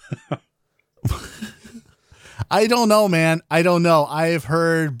 Well, I don't know, man. I don't know. I've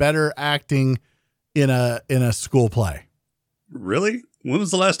heard better acting in a school play. Really? When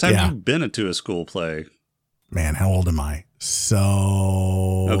was the last time you've been into a school play? Man, how old am I?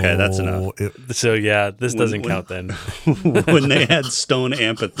 So okay, that's enough. This doesn't count then. When they had stone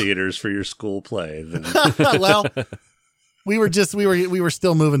amphitheaters for your school play, then well, we were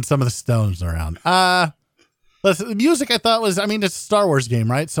still moving some of the stones around. The music I thought was, it's a Star Wars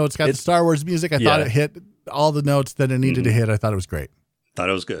game, right? So it's got the Star Wars music. I thought it hit all the notes that it needed to hit. I thought it was great. Thought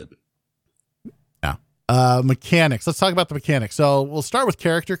it was good. Yeah. Mechanics. Let's talk about the mechanics. So we'll start with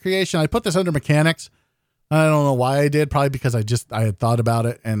character creation. I put this under mechanics. I don't know why I did. Probably because I had thought about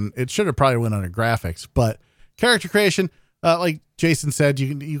it, and it should have probably went under graphics. But character creation, like Jason said,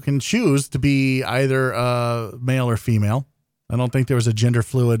 you can choose to be either male or female. I don't think there was a gender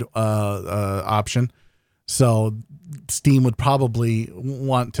fluid option. So Steam would probably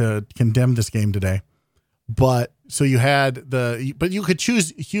want to condemn this game today. But so you had but you could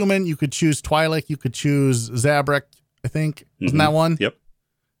choose human, you could choose Twi'lek, you could choose Zabrak, I think. Wasn't that one? Yep.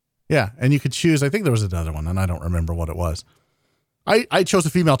 Yeah. And you could choose, I think there was another one, and I don't remember what it was. I chose a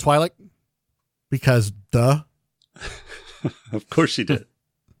female Twi'lek because duh. Of course you did.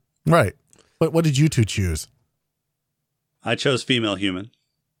 Right. But what did you two choose? I chose female human.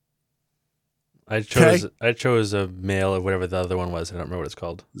 I chose a male or whatever the other one was. I don't remember what it's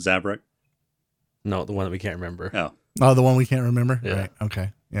called. Zabrak? No, the one that we can't remember. Oh, the one we can't remember? Yeah. Right.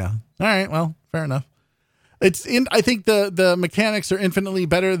 Okay. Yeah. All right. Well, fair enough. I think the mechanics are infinitely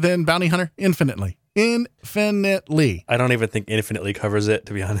better than Bounty Hunter. Infinitely. I don't even think infinitely covers it,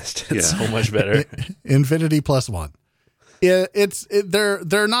 to be honest. It's so much better. Infinity plus one.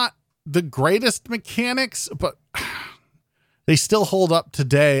 They're not the greatest mechanics, but they still hold up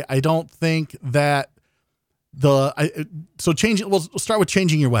today. I don't think that we'll start with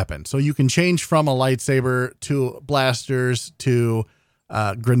changing your weapon. So you can change from a lightsaber to blasters to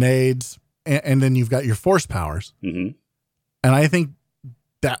grenades. and then you've got your force powers. Mm-hmm. And I think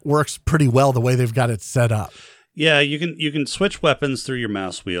that works pretty well the way they've got it set up. Yeah, you can switch weapons through your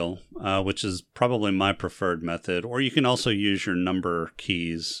mouse wheel, which is probably my preferred method. Or you can also use your number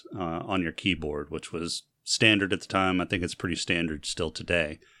keys on your keyboard, which was standard at the time. I think it's pretty standard still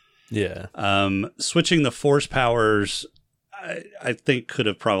today. Yeah. Switching the force powers, I think could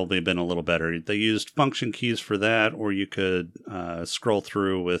have probably been a little better. They used function keys for that, or you could scroll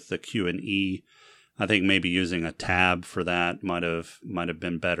through with the Q and E. I think maybe using a tab for that might have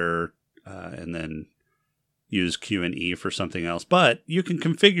been better, and then use Q and E for something else. But you can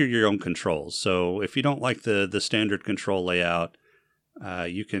configure your own controls. So if you don't like the standard control layout,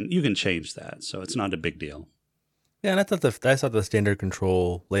 you can change that. So it's not a big deal. Yeah, and I thought the standard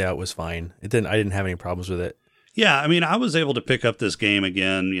control layout was fine. I didn't have any problems with it. Yeah, I mean, I was able to pick up this game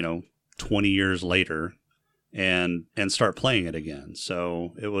again, 20 years later, and start playing it again.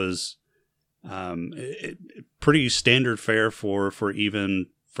 So it was pretty standard fare for even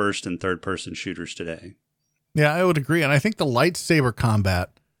first and third person shooters today. Yeah, I would agree. And I think the lightsaber combat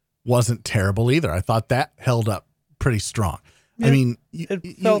wasn't terrible either. I thought that held up pretty strong. Yeah, I mean, it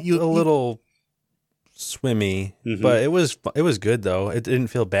felt a little swimmy, Mhm. but it was good though. It didn't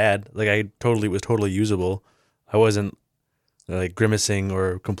feel bad. Like it was totally usable. I wasn't like grimacing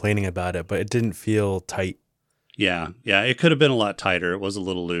or complaining about it, but it didn't feel tight. Yeah, it could have been a lot tighter. It was a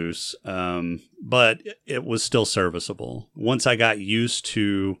little loose, but it was still serviceable. Once I got used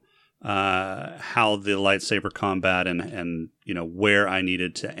to how the lightsaber combat and where I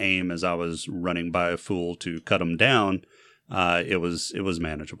needed to aim as I was running by a fool to cut them down, it was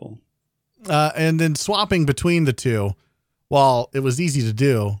manageable. And then swapping between the two, while it was easy to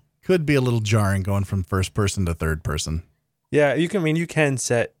do, could be a little jarring going from first person to third person. Yeah, you can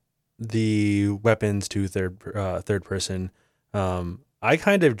set the weapons to third person. I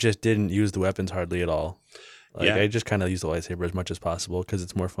kind of just didn't use the weapons hardly at all. I just kind of use the lightsaber as much as possible because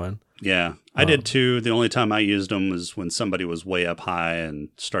it's more fun. Yeah, I did too. The only time I used them was when somebody was way up high and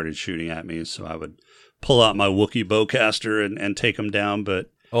started shooting at me. So I would pull out my Wookiee bowcaster and take them down. But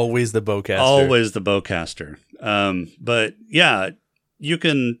always the bowcaster. Always the bowcaster. But yeah, you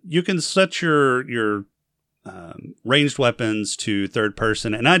can set your ranged weapons to third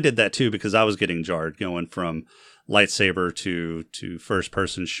person, and I did that too because I was getting jarred going from lightsaber to first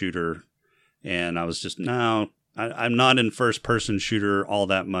person shooter. And I was just, no, I'm not in first person shooter all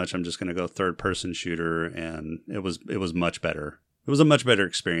that much. I'm just going to go third person shooter. And it was much better. It was a much better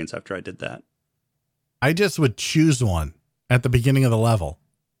experience after I did that. I just would choose one at the beginning of the level.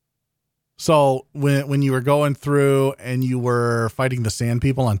 So when you were going through and you were fighting the sand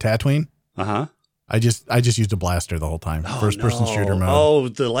people on Tatooine, I just used a blaster the whole time. First person shooter mode. Oh,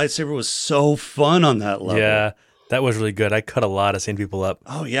 the lightsaber was so fun on that level. Yeah. That was really good. I cut a lot of sand people up.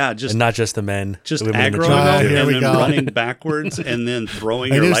 Oh, yeah. And not just the men. Just the women aggro and the them children, and then running backwards and then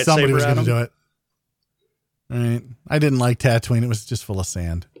throwing your lightsaber somebody was at going to them. do it. All right. I didn't like Tatooine. It was just full of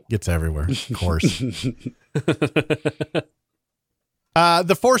sand. Gets everywhere, of course.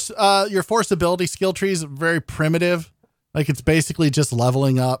 Your force ability skill tree is very primitive. Like it's basically just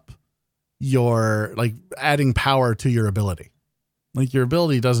leveling up adding power to your ability. Like your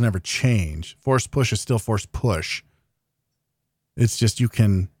ability doesn't ever change. Force push is still force push. It's just you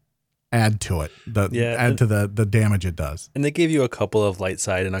can add to it. Add to the damage it does. And they gave you a couple of light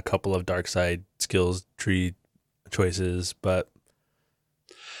side and a couple of dark side skills tree choices, but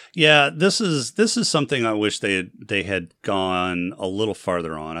yeah, this is something I wish they had gone a little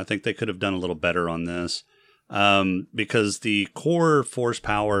farther on. I think they could have done a little better on this, because the core force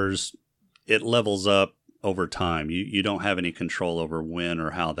powers, it levels up over time. You don't have any control over when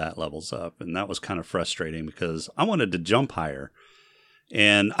or how that levels up. And that was kind of frustrating because I wanted to jump higher.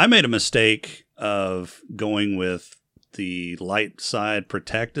 And I made a mistake of going with the light side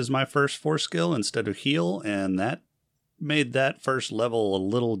protect as my first force skill instead of heal. And that made that first level a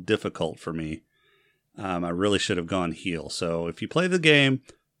little difficult for me. I really should have gone heal. So if you play the game,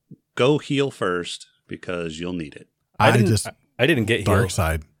 go heal first because you'll need it. I didn't get heal. Dark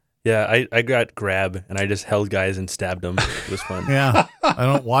side. Yeah, I got grab and I just held guys and stabbed them. It was fun. Yeah.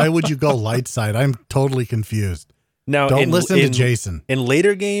 Why would you go light side? I'm totally confused. Now, don't listen to Jason. In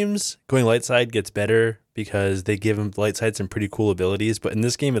later games, going light side gets better because they give him light side some pretty cool abilities. But in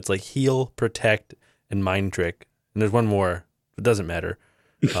this game, it's like heal, protect, and mind trick. And there's one more. It doesn't matter.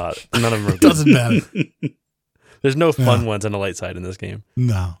 None of them are good. Doesn't matter. There's no fun ones on the light side in this game.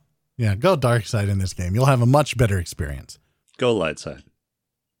 No. Yeah, go dark side in this game. You'll have a much better experience. Go light side.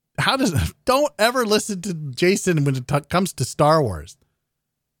 Don't ever listen to Jason when it comes to Star Wars.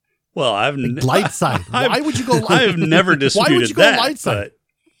 Well, Light side. Why would you go light? I've never disputed Why would you go that, light side?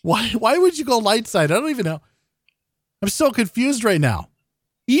 Why would you go light side? I don't even know. I'm so confused right now.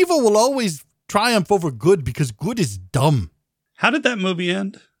 Evil will always triumph over good because good is dumb. How did that movie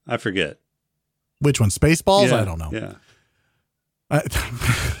end? I forget. Which one? Spaceballs? Yeah, I don't know. Yeah.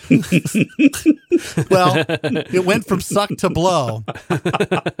 Well, it went from suck to blow.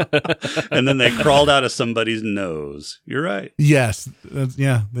 And then they crawled out of somebody's nose. You're right. Yes.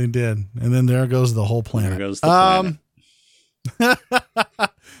 Yeah, they did. And then there goes the whole planet. There goes the planet.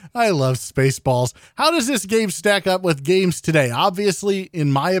 I love Spaceballs. How does this game stack up with games today? Obviously,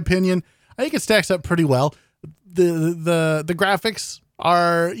 in my opinion, I think it stacks up pretty well. The graphics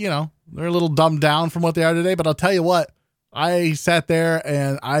are, they're a little dumbed down from what they are today, but I'll tell you what, I sat there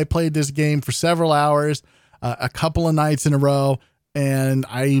and I played this game for several hours, a couple of nights in a row, and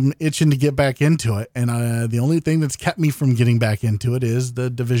I'm itching to get back into it. And the only thing that's kept me from getting back into it is the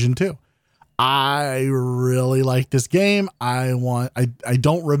Division 2. I really like this game. I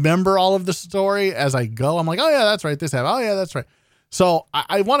don't remember all of the story as I go. I'm like, oh yeah, that's right. This happened. Oh yeah, that's right. So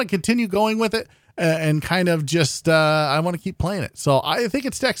I want to continue going with it and kind of just, I want to keep playing it. So I think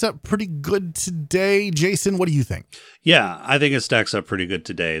it stacks up pretty good today. Jason, what do you think? Yeah, I think it stacks up pretty good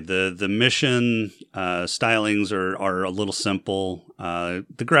today. The mission stylings are a little simple. The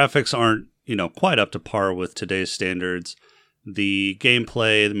graphics aren't, quite up to par with today's standards. The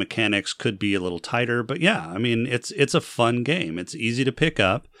gameplay, the mechanics could be a little tighter, but yeah, I mean, it's a fun game. It's easy to pick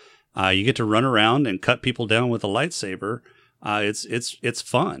up. You get to run around and cut people down with a lightsaber. It's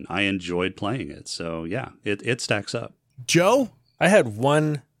fun. I enjoyed playing it. So yeah, it stacks up. Joe? I had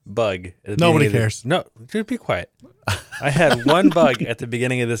one bug. At the Nobody beginning cares. No, dude, be quiet. I had one bug at the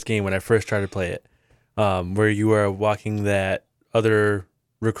beginning of this game when I first tried to play it, where you are walking that other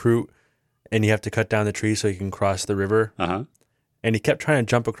recruit and you have to cut down the tree so you can cross the river. Uh-huh. And he kept trying to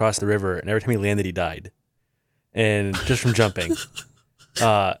jump across the river, and every time he landed, he died. And just from jumping.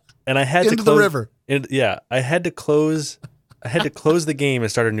 And I had Into to close the river. I had to close the game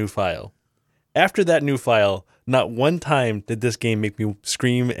and start a new file. After that new file, not one time did this game make me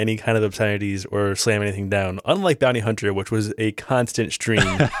scream any kind of obscenities or slam anything down, unlike Bounty Hunter, which was a constant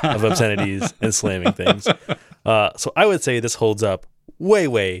stream of obscenities and slamming things. So I would say this holds up way,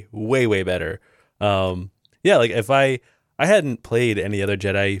 way, way, way better. Like if I hadn't played any other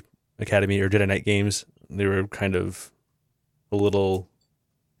Jedi Academy or Jedi Knight games, they were kind of a little...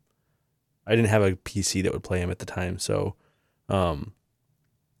 I didn't have a PC that would play them at the time, so I'm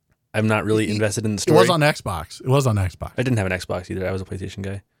not really invested in the story. It was on Xbox. I didn't have an Xbox either. I was a PlayStation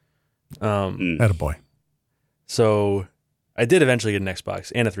guy. Attaboy. So I did eventually get an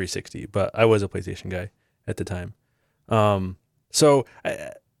Xbox and a 360, but I was a PlayStation guy at the time. So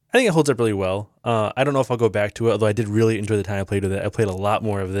I think it holds up really well. I don't know if I'll go back to it, although I did really enjoy the time I played with it. I played a lot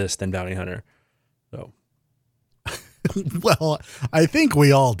more of this than Bounty Hunter. So, well, I think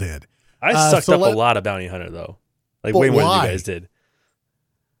we all did. I sucked up a lot of Bounty Hunter, though. Like, way more than you guys did.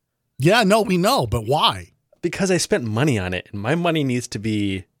 Yeah, no, we know, but why? Because I spent money on it, and my money needs to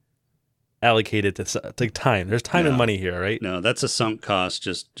be allocated to time. There's time and money here, right? No, that's a sunk cost.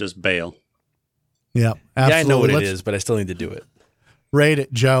 Just bail. Yeah, absolutely. Yeah, I know what it is, but I still need to do it. Rate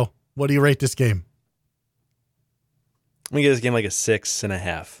it, Joe. What do you rate this game? I'm going to give this game like a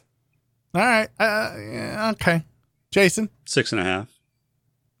 6.5. All right. Yeah, okay. Jason? 6.5.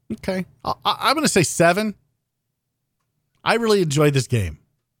 Okay. I'm going to say 7. I really enjoyed this game.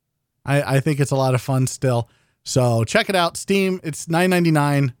 I think it's a lot of fun still. So check it out. Steam, it's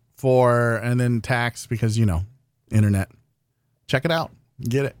 $9.99 and then tax because, internet. Check it out.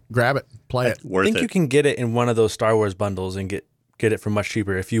 Get it. Grab it. Play it. I think you can get it in one of those Star Wars bundles and get it for much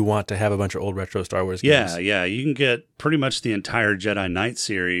cheaper if you want to have a bunch of old retro Star Wars games. Yeah. You can get pretty much the entire Jedi Knight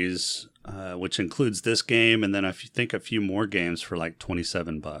series, which includes this game, and then I think a few more games for like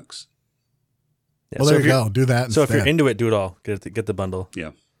 $27. Yeah, well, so there you go. Do that So instead. if you're into it, do it all. Get the bundle.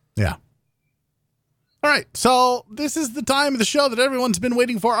 Yeah. Yeah. All right. So this is the time of the show that everyone's been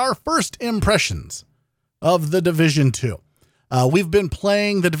waiting for, our first impressions of the Division 2. We've been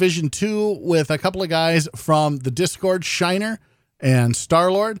playing the Division 2 with a couple of guys from the Discord, Shiner and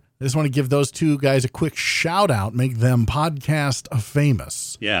Starlord. I just want to give those two guys a quick shout out, make them podcast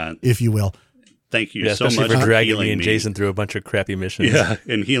famous. Yeah. If you will. Thank you so especially much for dragging healing me and Jason through a bunch of crappy missions. Yeah,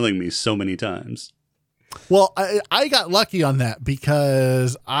 and healing me so many times. Well, I got lucky on that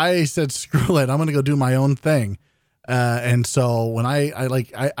because I said, screw it, I'm going to go do my own thing. And so when I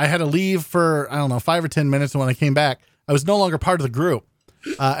had to leave for, 5 or 10 minutes. And when I came back, I was no longer part of the group.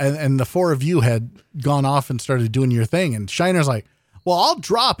 And the four of you had gone off and started doing your thing. And Shiner's like, well, I'll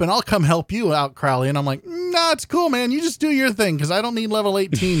drop and I'll come help you out, Crowley. And I'm like, nah, it's cool, man. You just do your thing because I don't need level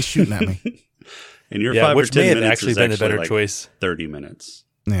 18 shooting at me. And your 5 or 10 may have minutes actually is been a better like choice. 30 minutes.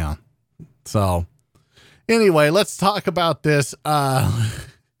 Yeah. So anyway, let's talk about this.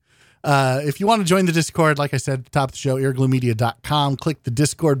 If you want to join the Discord, like I said at the top of the show, eargluemedia.com, click the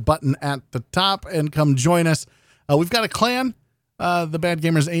Discord button at the top and come join us. We've got a clan, the Bad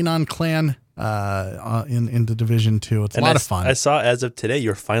Gamers Anon clan, in the Division 2. It's a lot of fun. I saw as of today,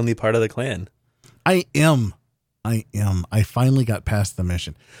 you're finally part of the clan. I am. I finally got past the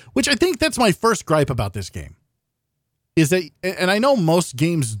mission, which I think that's my first gripe about this game. Is that, and I know most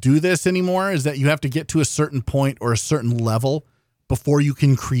games do this anymore, is that you have to get to a certain point or a certain level before you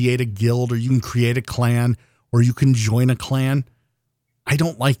can create a guild or you can create a clan or you can join a clan. I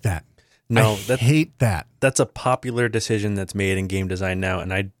don't like that. No, I hate that. That's a popular decision that's made in game design now,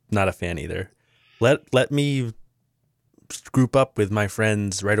 and I'm not a fan either. Let me group up with my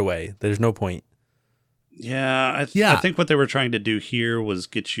friends right away. There's no point. Yeah, I think what they were trying to do here was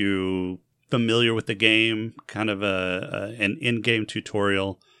get you familiar with the game, kind of an in-game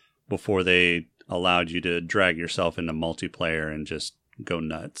tutorial before they allowed you to drag yourself into multiplayer and just go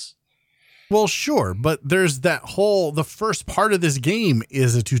nuts. Well, sure, but there's the first part of this game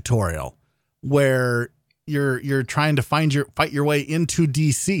is a tutorial where you're trying to fight your way into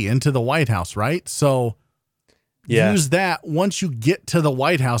DC, into the White House, right? So use that once you get to the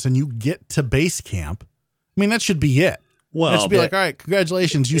White House and you get to base camp. I mean, that should be it. Well, that should be like, all right,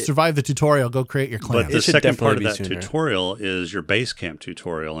 congratulations, you survived the tutorial. Go create your clan. But the second part of that tutorial is your base camp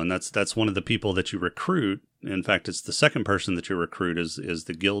tutorial, and that's one of the people that you recruit. In fact, it's the second person that you recruit is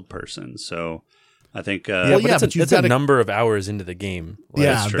the guild person. So I think it's a number of hours into the game.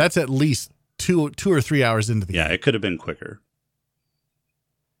 Yeah, that's at least two or 3 hours into the game. Yeah, it could have been quicker.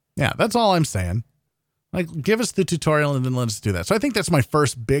 Yeah, that's all I'm saying. Like, give us the tutorial and then let us do that. So I think that's my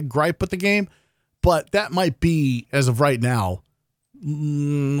first big gripe with the game. But that might be, as of right now,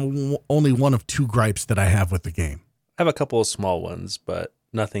 only one of two gripes that I have with the game. I have a couple of small ones, but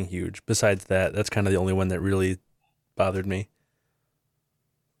nothing huge. Besides that, that's kind of the only one that really bothered me.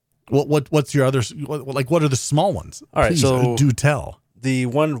 What's your other, what are the small ones? All right, Please, so do tell. The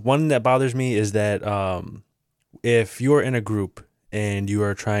one that bothers me is that if you're in a group and you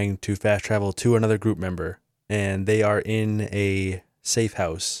are trying to fast travel to another group member and they are in a safe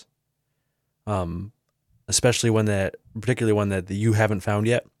house, particularly one that you haven't found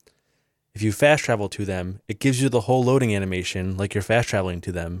yet, if you fast travel to them, it gives you the whole loading animation like you're fast traveling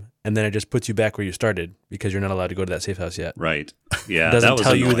to them, and then it just puts you back where you started because you're not allowed to go to that safe house yet. Right. Yeah. It doesn't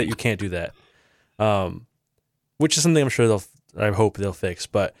tell you that you can't do that. Which is something I'm sure I hope they'll fix.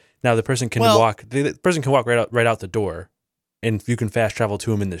 But now the person can walk right out the door, and you can fast travel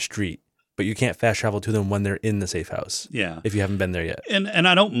to them in the street. But you can't fast travel to them when they're in the safe house. Yeah. If you haven't been there yet. And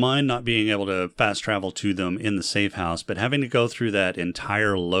I don't mind not being able to fast travel to them in the safe house, but having to go through that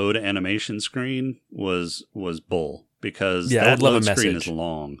entire load animation screen was bull, because that load screen is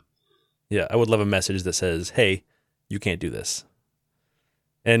long. Yeah, I would love a message that says, hey, you can't do this.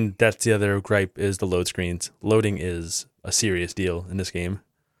 And that's the other gripe, is the load screens. Loading is a serious deal in this game.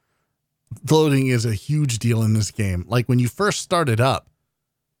 Loading is a huge deal in this game. Like, when you first started up,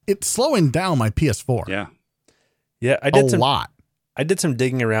 it's slowing down my PS4. Yeah. Yeah, I did some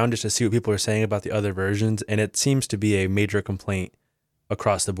digging around just to see what people are saying about the other versions, and it seems to be a major complaint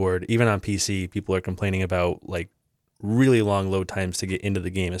across the board. Even on PC, people are complaining about like really long load times to get into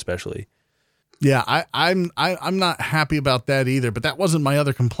the game, especially. Yeah, I'm not happy about that either, but that wasn't my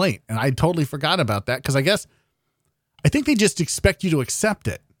other complaint, and I totally forgot about that because I think they just expect you to accept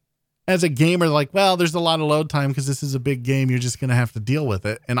it. As a gamer, like, well, there's a lot of load time because this is a big game. You're just going to have to deal with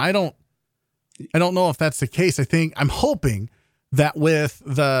it. And I don't know if that's the case. I'm hoping that with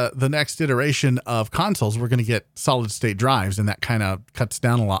the next iteration of consoles, we're going to get solid state drives, and that kind of cuts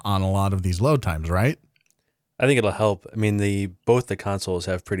down on a lot of these load times, right? I think it'll help. I mean, both the consoles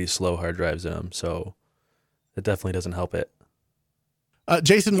have pretty slow hard drives in them, so it definitely doesn't help it.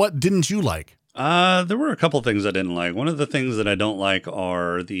 Jason, what didn't you like? There were a couple things I didn't like. One of the things that I don't like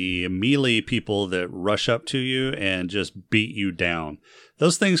are the melee people that rush up to you and just beat you down.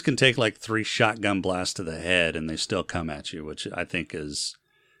 Those things can take like 3 shotgun blasts to the head and they still come at you, which I think is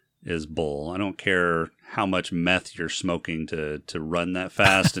bull. I don't care how much meth you're smoking to run that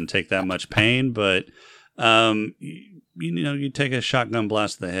fast and take that much pain, but you take a shotgun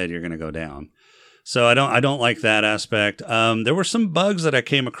blast to the head, you're going to go down. So I don't like that aspect. There were some bugs that I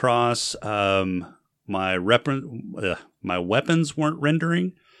came across. My weapons weren't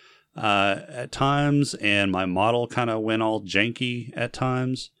rendering at times, and my model kind of went all janky at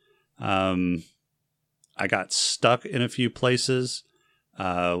times. I got stuck in a few places.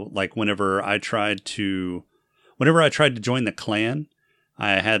 Like whenever I tried to join the clan,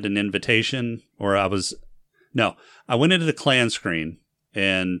 I had an invitation, I went into the clan screen.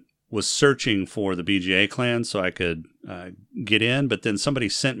 and was searching for the BGA clan so I could get in, but then somebody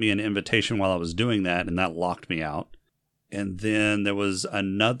sent me an invitation while I was doing that, and that locked me out. And then there was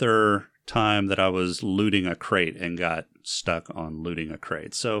another time that I was looting a crate and got stuck on looting a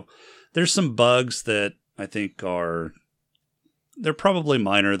crate. So there's some bugs that I think they're probably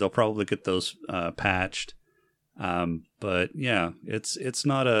minor. They'll probably get those patched. But yeah, it's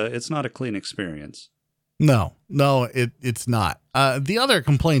not a clean experience. No, it's not. The other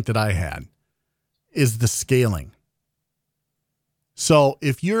complaint that I had is the scaling. So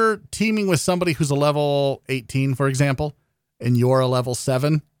if you're teaming with somebody who's a level 18, for example, and you're a level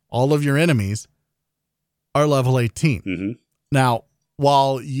 7, all of your enemies are level 18. Mm-hmm. Now,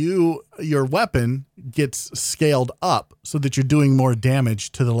 while your weapon gets scaled up so that you're doing more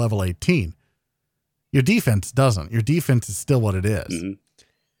damage to the level 18, your defense doesn't. Your defense is still what it is. Mm-hmm.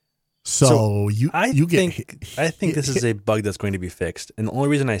 So I think this is a bug that's going to be fixed. And the only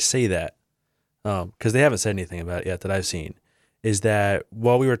reason I say that, because they haven't said anything about it yet that I've seen, is that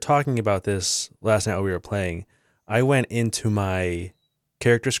while we were talking about this last night while we were playing, I went into my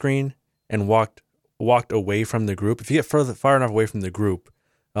character screen and walked away from the group. If you get far enough away from the group,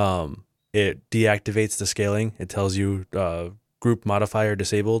 it deactivates the scaling. It tells you group modifier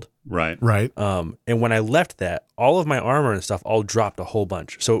disabled. Right. And when I left that, all of my armor and stuff all dropped a whole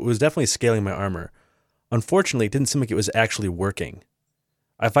bunch. So it was definitely scaling my armor. Unfortunately, it didn't seem like it was actually working.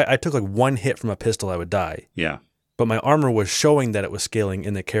 If I took like one hit from a pistol, I would die. Yeah. But my armor was showing that it was scaling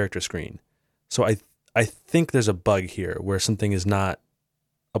in the character screen. So I think there's a bug here where something is not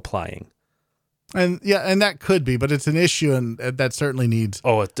applying. And that could be, but it's an issue, and that certainly needs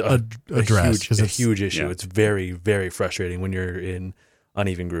addressed. A huge issue. Yeah. It's very, very frustrating when you're in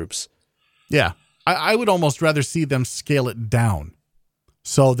uneven groups. Yeah. I would almost rather see them scale it down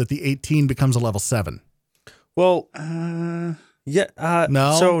so that the 18 becomes a level 7. Well, no.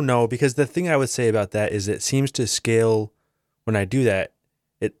 So no, because the thing I would say about that is it seems to scale when I do that.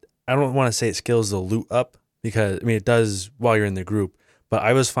 I don't want to say it scales the loot up because it does while you're in the group, but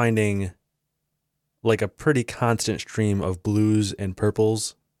I was finding like a pretty constant stream of blues and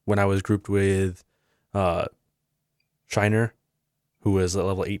purples when I was grouped with Shiner, who was at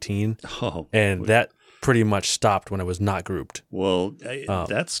level 18. Oh, and that pretty much stopped when I was not grouped. Well,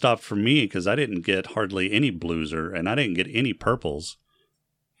 that stopped for me because I didn't get hardly any blues and I didn't get any purples.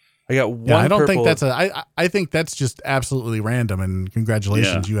 I got one. Yeah, I don't purple. think that's I think that's just absolutely random. And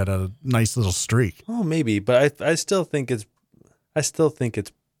congratulations, you had a nice little streak. Oh, maybe, but I still think it's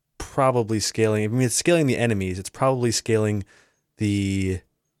probably scaling. I mean, it's scaling the enemies. It's probably scaling the.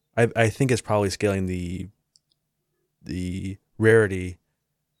 I think it's probably scaling the rarity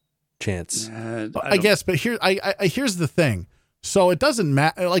chance. I guess, but here's the thing. So it doesn't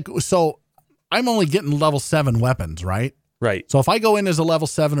matter. So I'm only getting level 7 weapons, right? Right. So if I go in as a level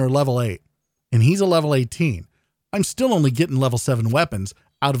 7 or level 8 and he's a level 18, I'm still only getting level 7 weapons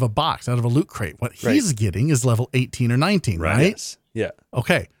out of a box, out of a loot crate. What he's getting is level 18 or 19, right? Yes. Yeah.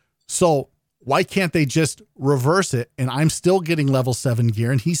 Okay. So why can't they just reverse it and I'm still getting level 7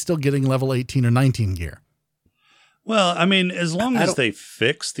 gear and he's still getting level 18 or 19 gear? Well, I mean, as long as they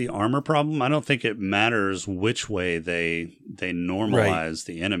fix the armor problem, I don't think it matters which way they normalize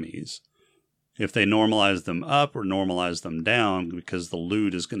the enemies. If they normalize them up or normalize them down, because the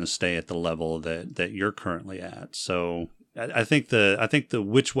loot is going to stay at the level that you're currently at. So I think the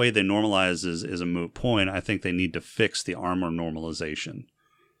which way they normalize is a moot point. I think they need to fix the armor normalization.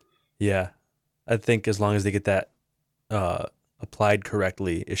 Yeah, I think as long as they get that applied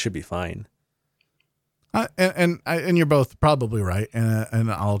correctly, it should be fine. And you're both probably right,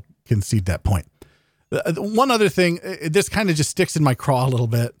 and I'll concede that point. One other thing, this kind of just sticks in my craw a little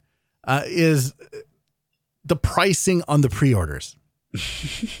bit, is the pricing on the pre-orders.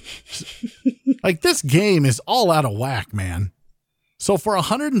 Like, this game is all out of whack, man. So for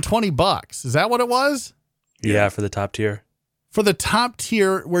 $120, is that what it was? Yeah, for the top tier. For the top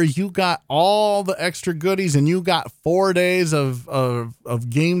tier, where you got all the extra goodies and you got 4 days of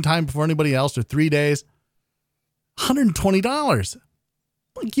game time before anybody else, or 3 days, $120.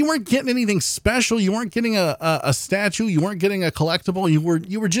 Like, you weren't getting anything special. You weren't getting a statue. You weren't getting a collectible.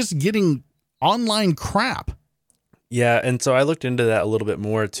 You were just getting online crap. Yeah, and so I looked into that a little bit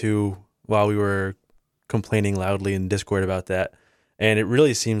more too while we were complaining loudly in Discord about that. And it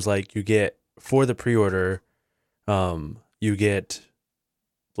really seems like you get, for the pre-order, you get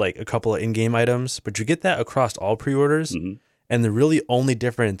like a couple of in-game items, but you get that across all pre-orders. Mm-hmm. And the really only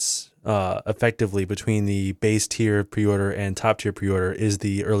difference effectively between the base tier pre-order and top tier pre-order is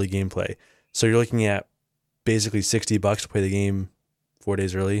the early gameplay. So you're looking at basically $60 to play the game 4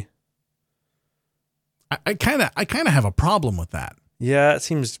 days early. I kind of have a problem with that. Yeah, it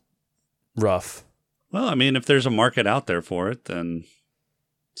seems rough. Well, I mean, if there's a market out there for it, then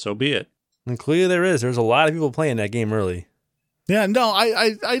so be it. And clearly there is. There's a lot of people playing that game early. Yeah, no,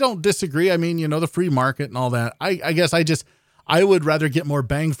 I don't disagree. I mean, the free market and all that. I guess I would rather get more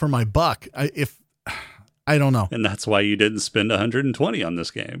bang for my buck. I don't know. And that's why you didn't spend 120 on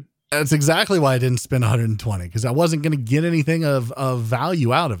this game. That's exactly why I didn't spend 120, because I wasn't going to get anything of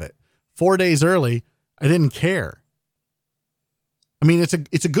value out of it. 4 days early, I didn't care. I mean,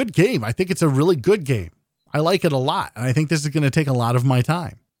 it's a good game. I think it's a really good game. I like it a lot, and I think this is going to take a lot of my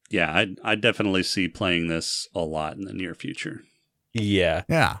time. Yeah, I definitely see playing this a lot in the near future. Yeah.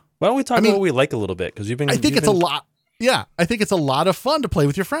 Yeah. Why don't we talk about what we like a little bit? Because you've been. I think it's a lot. Yeah, I think it's a lot of fun to play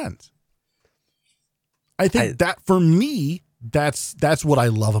with your friends. I think that for me, that's what I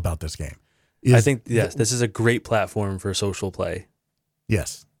love about this game. I think this is a great platform for social play.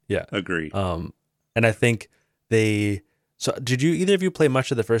 Yes. Yeah, agree. And I think So, did either of you play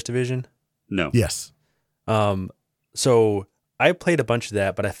much of the First Division? No. Yes. So I played a bunch of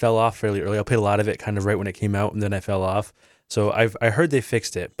that, but I fell off fairly early. I played a lot of it kind of right when it came out, and then I fell off. So I heard they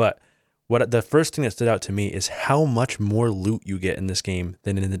fixed it, but the first thing that stood out to me is how much more loot you get in this game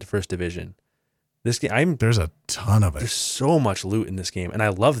than in the First Division. This game, there's a ton of it. There's so much loot in this game, and I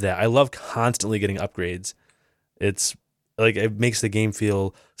love that. I love constantly getting upgrades. It's like it makes the game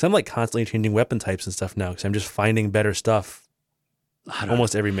feel. So I'm like constantly changing weapon types and stuff now because I'm just finding better stuff.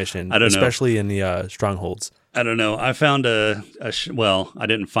 Almost every mission, especially in the strongholds. I don't know. I found well, I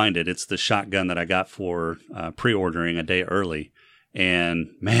didn't find it. It's the shotgun that I got for pre-ordering a day early.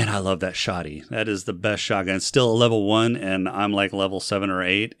 And man, I love that shotty. That is the best shotgun. It's still a level 1, and I'm like level 7 or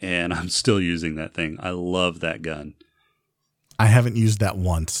 8, and I'm still using that thing. I love that gun. I haven't used that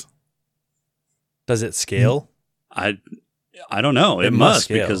once. Does it scale? I don't know. It must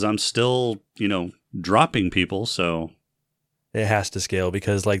scale. Because I'm still, dropping people, so it has to scale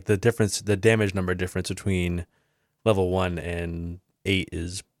because like the damage number difference between level 1 and 8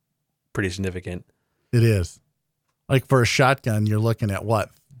 is pretty significant. It is. Like for a shotgun, you're looking at what?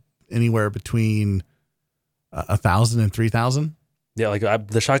 Anywhere between 1,000 and 3,000? Yeah, like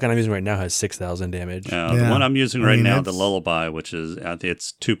the shotgun I'm using right now has 6,000 damage. The one I'm using right now, the Lullaby, which is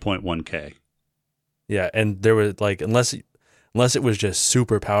it's 2.1K. Yeah, and there was like unless it was just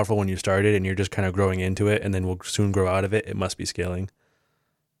super powerful when you started and you're just kind of growing into it and then will soon grow out of it, it must be scaling.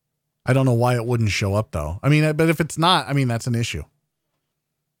 I don't know why it wouldn't show up though. I mean, but if it's not, I mean, that's an issue.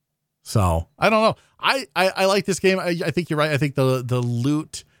 So I don't know. I like this game. I think you're right. I think the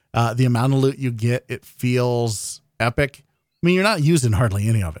loot, the amount of loot you get, it feels epic. I mean, you're not using hardly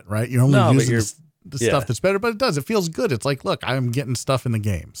any of it, right? You're only using the stuff that's better, but it does. It feels good. It's like, look, I'm getting stuff in the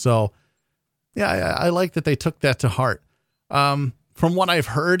game. So yeah, I like that they took that to heart. From what I've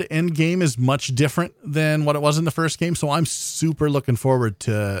heard, end game is much different than what it was in the first game. So I'm super looking forward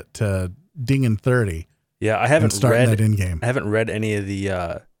to dinging 30. Yeah, I haven't read that end game. I haven't read any of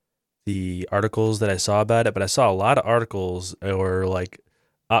the articles that I saw about it, but I saw a lot of articles or like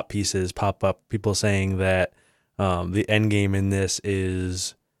op pieces pop up, people saying that the end game in this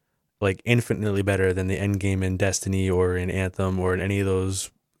is like infinitely better than the end game in Destiny or in Anthem or in any of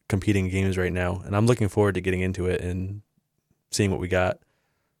those competing games right now. And I'm looking forward to getting into it and seeing what we got.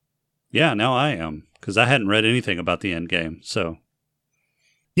 Yeah, now I am, because I hadn't read anything about the end game. So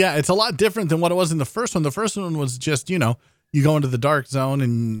yeah, it's a lot different than what it was in the first one. The first one was just, you go into the dark zone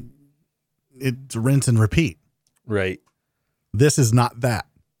and it's rinse and repeat. Right. This is not that.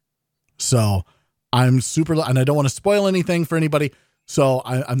 So I'm super, and I don't want to spoil anything for anybody. So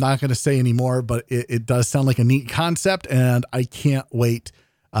I'm not going to say anymore, but it does sound like a neat concept, and I can't wait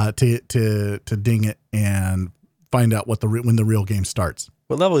to ding it and find out when the real game starts.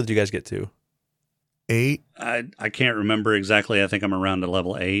 What level did you guys get to? 8. I can't remember exactly. I think I'm around to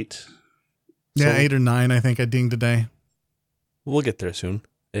level 8. Yeah, 8 or 9. I think I dinged today. We'll get there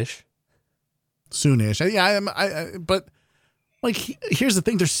soon-ish. Soonish. Yeah, but like, here's the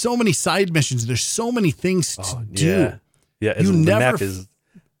thing. There's so many side missions. There's so many things to do. Yeah. The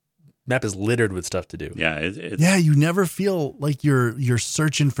map is littered with stuff to do. Yeah. You never feel like you're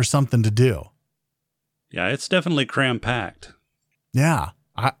searching for something to do. Yeah, it's definitely cram-packed. Yeah,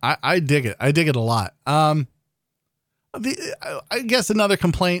 I dig it. I dig it a lot. I guess another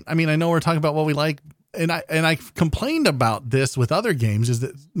complaint, I mean, I know we're talking about what we like, and I complained about this with other games, is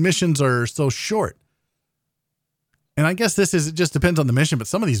that missions are so short. And I guess it just depends on the mission, but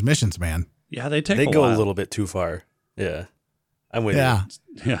some of these missions, man. Yeah, they go a little bit too far. Yeah. I'm with you.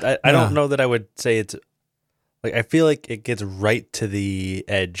 Yeah. I don't know that I would say it's like, I feel like it gets right to the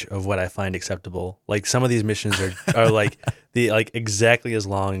edge of what I find acceptable. Like some of these missions are like exactly as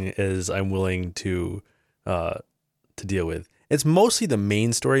long as I'm willing to deal with. It's mostly the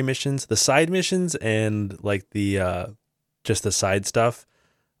main story missions, the side missions, and like the just the side stuff.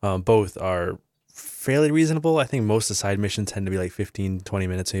 Both are fairly reasonable. I think most of the side missions tend to be like 15, 20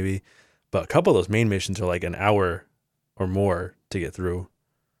 minutes maybe. But a couple of those main missions are like an hour or more to get through.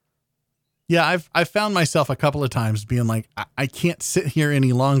 Yeah, I've found myself a couple of times being like, I can't sit here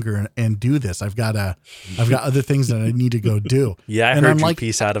any longer and do this. I've got other things that I need to go do. Yeah, I and heard I'm you like,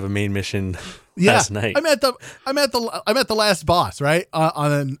 piece out of a main mission yeah, last night. I'm at the last boss, right?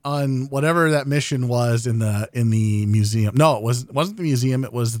 On whatever that mission was in the museum. No, it wasn't the museum.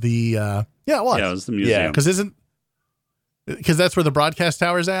 It was the it was. Yeah, it was the museum. Because that's where the broadcast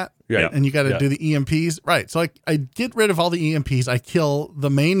tower's at. Right. And you got to do the EMPs. Right. So I get rid of all the EMPs. I kill the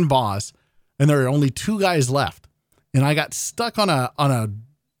main boss, and there are only 2 guys left. And I got stuck on a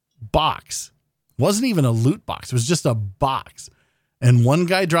box. It wasn't even a loot box. It was just a box. And one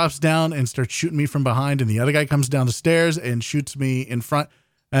guy drops down and starts shooting me from behind, and the other guy comes down the stairs and shoots me in front,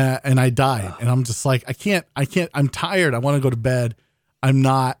 and I died. And I'm just like, I can't. I'm tired. I want to go to bed. I'm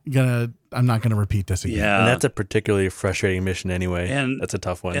not gonna repeat this again. Yeah, and that's a particularly frustrating mission anyway. And that's a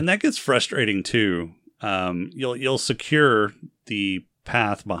tough one. And that gets frustrating too. You'll secure the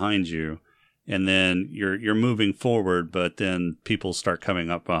path behind you, and then you're moving forward, but then people start coming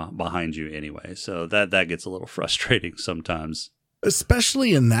up behind you anyway. So that gets a little frustrating sometimes,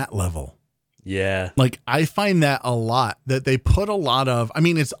 especially in that level. Yeah, like I find that a lot. That they put a lot of. I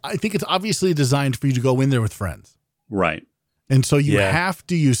think it's obviously designed for you to go in there with friends, right? And so you have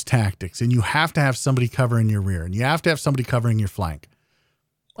to use tactics, and you have to have somebody covering your rear, and you have to have somebody covering your flank.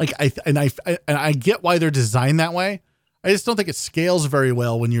 Like I get why they're designed that way. I just don't think it scales very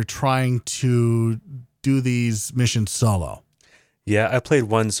well when you're trying to do these missions solo. Yeah, I played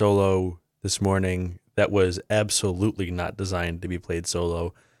one solo this morning that was absolutely not designed to be played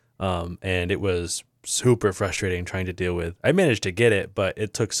solo, and it was super frustrating trying to deal with. I managed to get it, but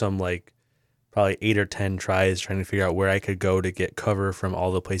it took some probably 8 or 10 tries trying to figure out where I could go to get cover from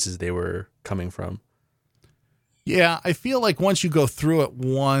all the places they were coming from. Yeah, I feel like once you go through it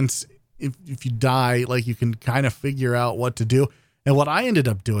once, if you die, like you can kind of figure out what to do. And what I ended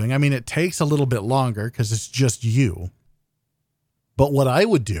up doing, it takes a little bit longer because it's just you. But what I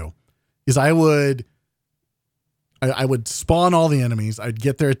would do is I would spawn all the enemies. I'd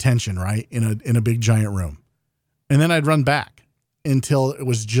get their attention, right, in a big giant room. And then I'd run back until it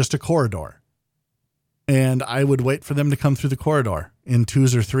was just a corridor. And I would wait for them to come through the corridor in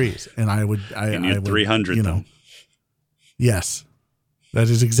 2s or 3s. And I would 300 them. Yes. That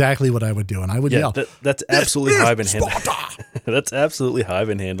is exactly what I would do. And I would yell. That's absolutely how I've been handling it. That's absolutely how I've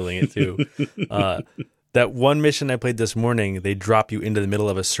been handling it too. That one mission I played this morning, they drop you into the middle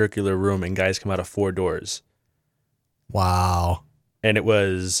of a circular room and guys come out of 4 doors. Wow. And it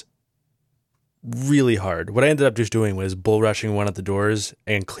was really hard. What I ended up just doing was bull rushing one of the doors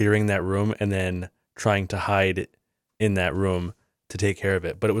and clearing that room and then trying to hide in that room to take care of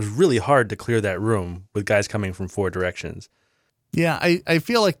it. But it was really hard to clear that room with guys coming from 4 directions. Yeah, I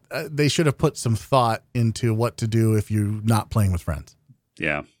feel like they should have put some thought into what to do if you're not playing with friends.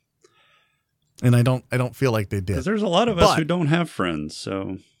 Yeah. And I don't feel like they did. Because there's a lot of us who don't have friends,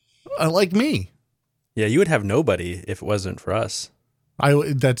 so like me. Yeah, you would have nobody if it wasn't for us.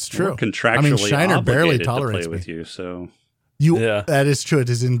 That's true. We're contractually Shiner barely obligated tolerates to play me. with you, so that is true. It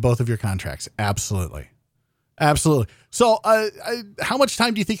is in both of your contracts. Absolutely. So, how much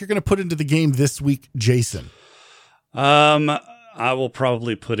time do you think you're going to put into the game this week, Jason? I will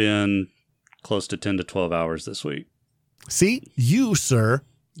probably put in close to 10 to 12 hours this week. See, you, sir,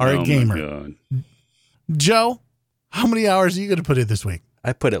 are a gamer. My God. Joe, how many hours are you going to put in this week?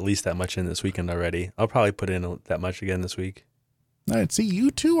 I put at least that much in this weekend already. I'll probably put in that much again this week. All right. See,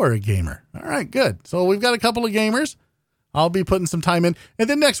 you too are a gamer. All right, good. So we've got a couple of gamers. I'll be putting some time in. And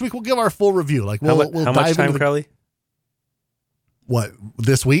then next week we'll give our full review. Like we'll how much time, Crowley? What,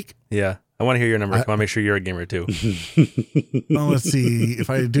 this week? Yeah. I want to hear your number. I want to make sure you're a gamer too. Well, let's see.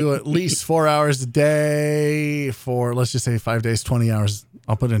 If I do at least 4 hours a day for, let's just say 5 days, 20 hours,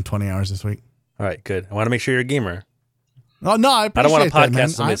 I'll put in 20 hours this week. All right, good. I want to make sure you're a gamer. Oh, no, I appreciate I don't want to that, podcast man.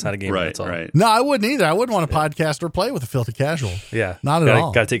 somebody that's not a gamer. Right, that's all. right. No, I wouldn't either. I wouldn't want to podcast or play with a filthy casual. Yeah. Not at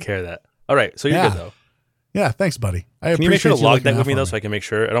all. Got to take care of that. All right, so you're good though. Yeah, thanks, buddy. Can you make sure to log that with me though so I can make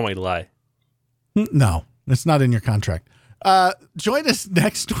sure? I don't want you to lie. No, it's not in your contract. Join us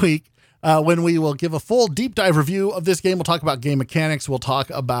next week. When we will give a full deep dive review of this game. We'll talk about game mechanics. We'll talk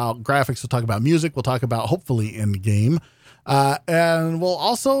about graphics. We'll talk about music. We'll talk about hopefully end game. And we'll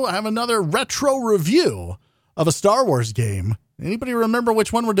also have another retro review of a Star Wars game. Anybody remember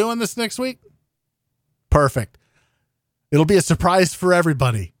which one we're doing this next week? Perfect. It'll be a surprise for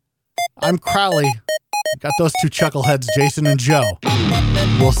everybody. I'm Crowley. Got those two chuckleheads, Jason and Joe.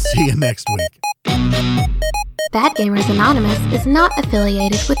 We'll see you next week. Bad Gamers Anonymous is not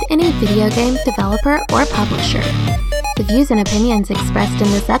affiliated with any video game developer or publisher. The views and opinions expressed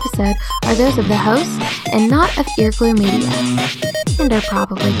in this episode are those of the host and not of Earglue Media, and are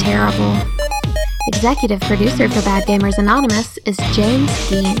probably terrible. Executive producer for Bad Gamers Anonymous is James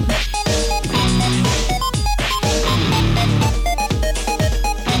Dean.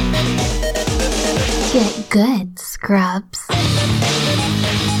 Get good, scrubs.